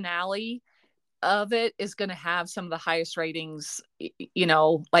you the finale of it is going to have some of the highest ratings,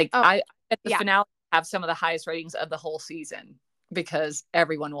 I bet the finale have some of the highest ratings of the whole season because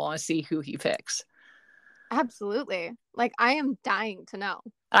everyone will want to see who he picks. Absolutely. Like, I am dying to know.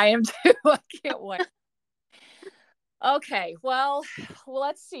 I am too. I can't wait. Okay, well,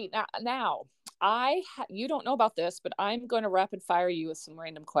 let's see. Now you don't know about this, but I'm going to rapid fire you with some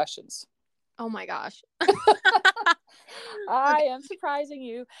random questions. Oh my gosh. I am surprising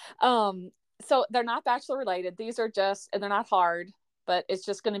you. So they're not Bachelor related. These are and they're not hard, but it's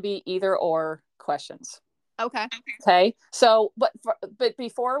just going to be either or questions. Okay. So, but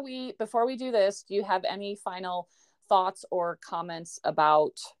before we do this, do you have any final thoughts or comments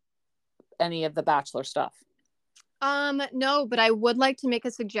about any of the Bachelor stuff? No, but I would like to make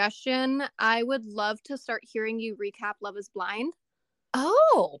a suggestion. I would love to start hearing you recap Love is Blind.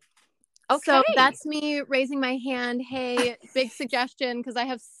 Oh, okay. So that's me raising my hand. Hey, big suggestion, because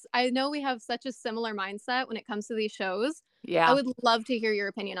I know we have such a similar mindset when it comes to these shows. Yeah. I would love to hear your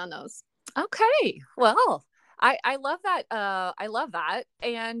opinion on those. Okay. Well, I love that. I love that.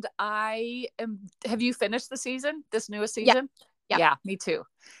 And have you finished the season, this newest season? Yeah, me too.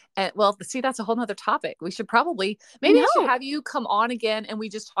 And well, see, that's a whole nother topic. We should probably, maybe I should have you come on again and we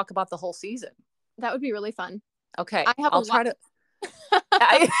just talk about the whole season. That would be really fun. Okay. I'll try to.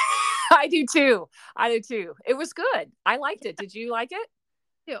 I do too. It was good. I liked it. Did you like it?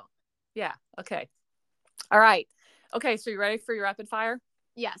 Too. Yeah. Okay. All right. Okay. So you ready for your rapid fire?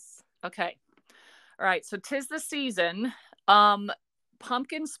 Yes. Okay. All right. So 'tis the season.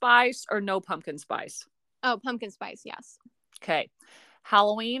 Pumpkin spice or no pumpkin spice? Oh, pumpkin spice. Yes. Okay.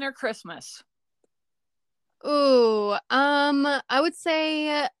 Halloween or Christmas? Ooh, I would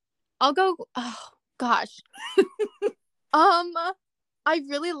say I'll go. Oh gosh. I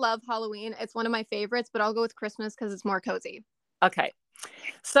really love Halloween. It's one of my favorites, but I'll go with Christmas because it's more cozy. Okay.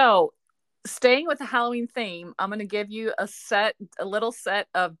 So staying with the Halloween theme, I'm going to give you a little set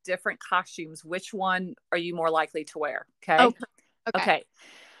of different costumes. Which one are you more likely to wear? Okay. Oh, okay.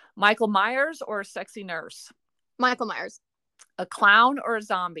 Michael Myers or a sexy nurse? Michael Myers. A clown or a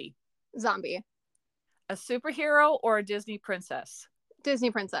zombie? Zombie. A superhero or a Disney princess? Disney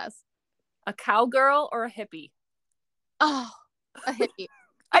princess. A cowgirl or a hippie? Oh, a hippie.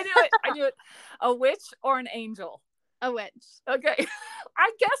 I knew it. A witch or an angel? A witch. Okay.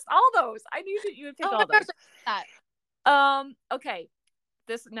 I guessed all those. I knew that you would pick all those. That. Okay.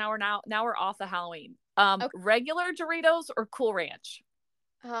 Now we're off the Halloween. Okay. Regular Doritos or Cool Ranch?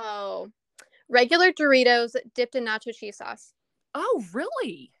 Oh, regular Doritos dipped in nacho cheese sauce. Oh,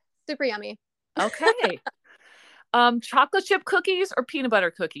 really? Super yummy. Okay. Chocolate chip cookies or peanut butter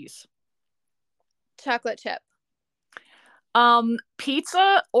cookies? Chocolate chip.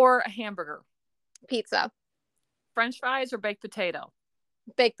 Pizza or a hamburger? Pizza. French fries or baked potato?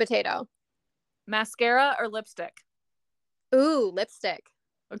 Baked potato. Mascara or lipstick? Ooh, lipstick.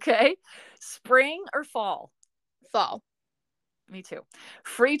 Okay. Spring or fall? Fall. Me too.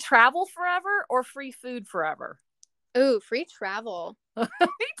 Free travel forever or free food forever? Ooh, free travel. Me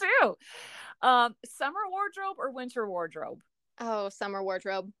too. Summer wardrobe or winter wardrobe? Oh, summer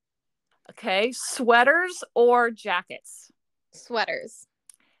wardrobe. Okay. Sweaters or jackets? Sweaters.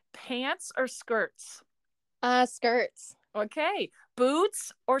 Pants or skirts? Skirts. Okay.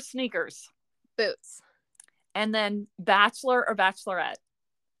 Boots or sneakers? Boots. And then bachelor or bachelorette?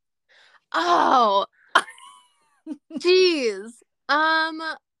 Oh, geez.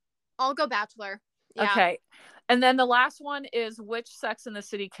 I'll go bachelor. Yeah. Okay. And then the last one is, which Sex and the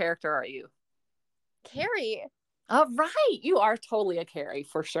City character are you? Carrie. Oh, right. You are totally a Carrie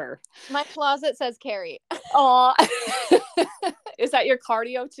for sure. My closet says Carrie. Oh, is that your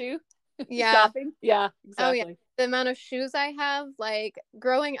cardio too? Yeah. Shopping? Yeah, exactly. Oh, yeah. The amount of shoes I have, like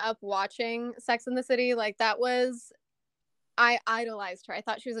growing up watching Sex and the City, like I idolized her. I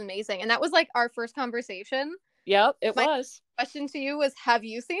thought she was amazing. And that was like our first conversation. Yep, it was. Question to you was, have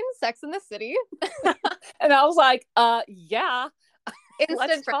you seen Sex and the City? And I was like, yeah. Instant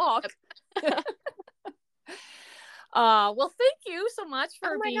Let's talk. Well, thank you so much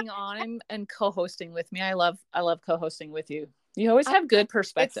for being on and co-hosting with me. I love co-hosting with you. You always have good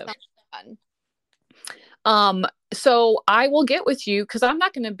perspective. It's so fun. So I will get with you because I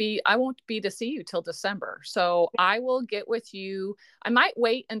won't be to see you till December. So I will get with you. I might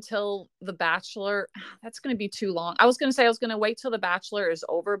wait until The Bachelor. That's going to be too long. I was going to wait till The Bachelor is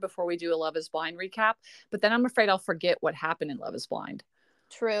over before we do a Love is Blind recap. But then I'm afraid I'll forget what happened in Love is Blind.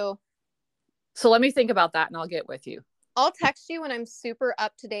 True. So let me think about that and I'll get with you. I'll text you when I'm super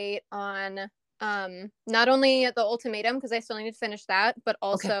up to date on not only The Ultimatum, because I still need to finish that, but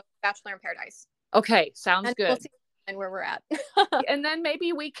also Bachelor in Paradise. Okay, sounds good. We'll see where we're at. And then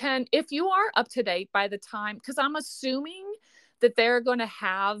maybe we can, if you are up to date by the time, because I'm assuming that they're going to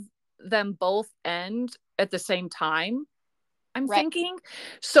have them both end at the same time, I'm thinking.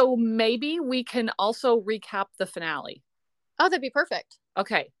 So maybe we can also recap the finale. Oh, that'd be perfect.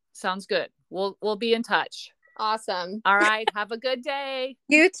 Okay, sounds good. We'll be in touch. Awesome. All right, have a good day.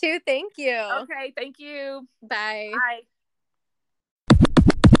 You too. Thank you. Okay, thank you. Bye. Bye.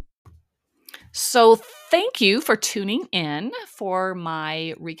 So thank you for tuning in for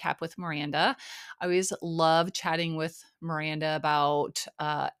my recap with Miranda. I always love chatting with Miranda about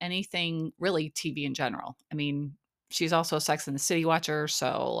anything really TV in general. I mean, she's also a Sex and the City watcher.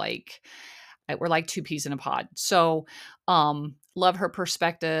 So like, we're like two peas in a pod. So love her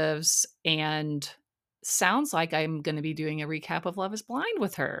perspectives, and sounds like I'm going to be doing a recap of Love is Blind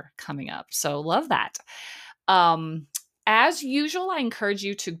with her coming up. So love that. As usual, I encourage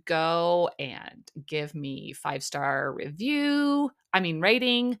you to go and give me 5-star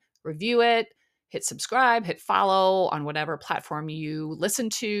rating, review it, hit subscribe, hit follow on whatever platform you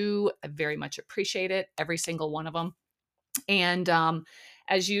listen to. I very much appreciate it. Every single one of them. And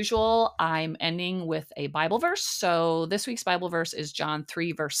as usual, I'm ending with a Bible verse. So this week's Bible verse is John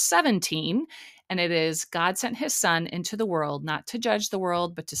 3, verse 17. And it is, God sent his son into the world, not to judge the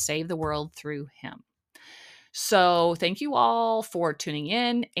world, but to save the world through him. So thank you all for tuning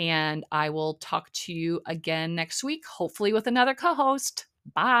in, and I will talk to you again next week, hopefully with another co-host.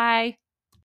 Bye.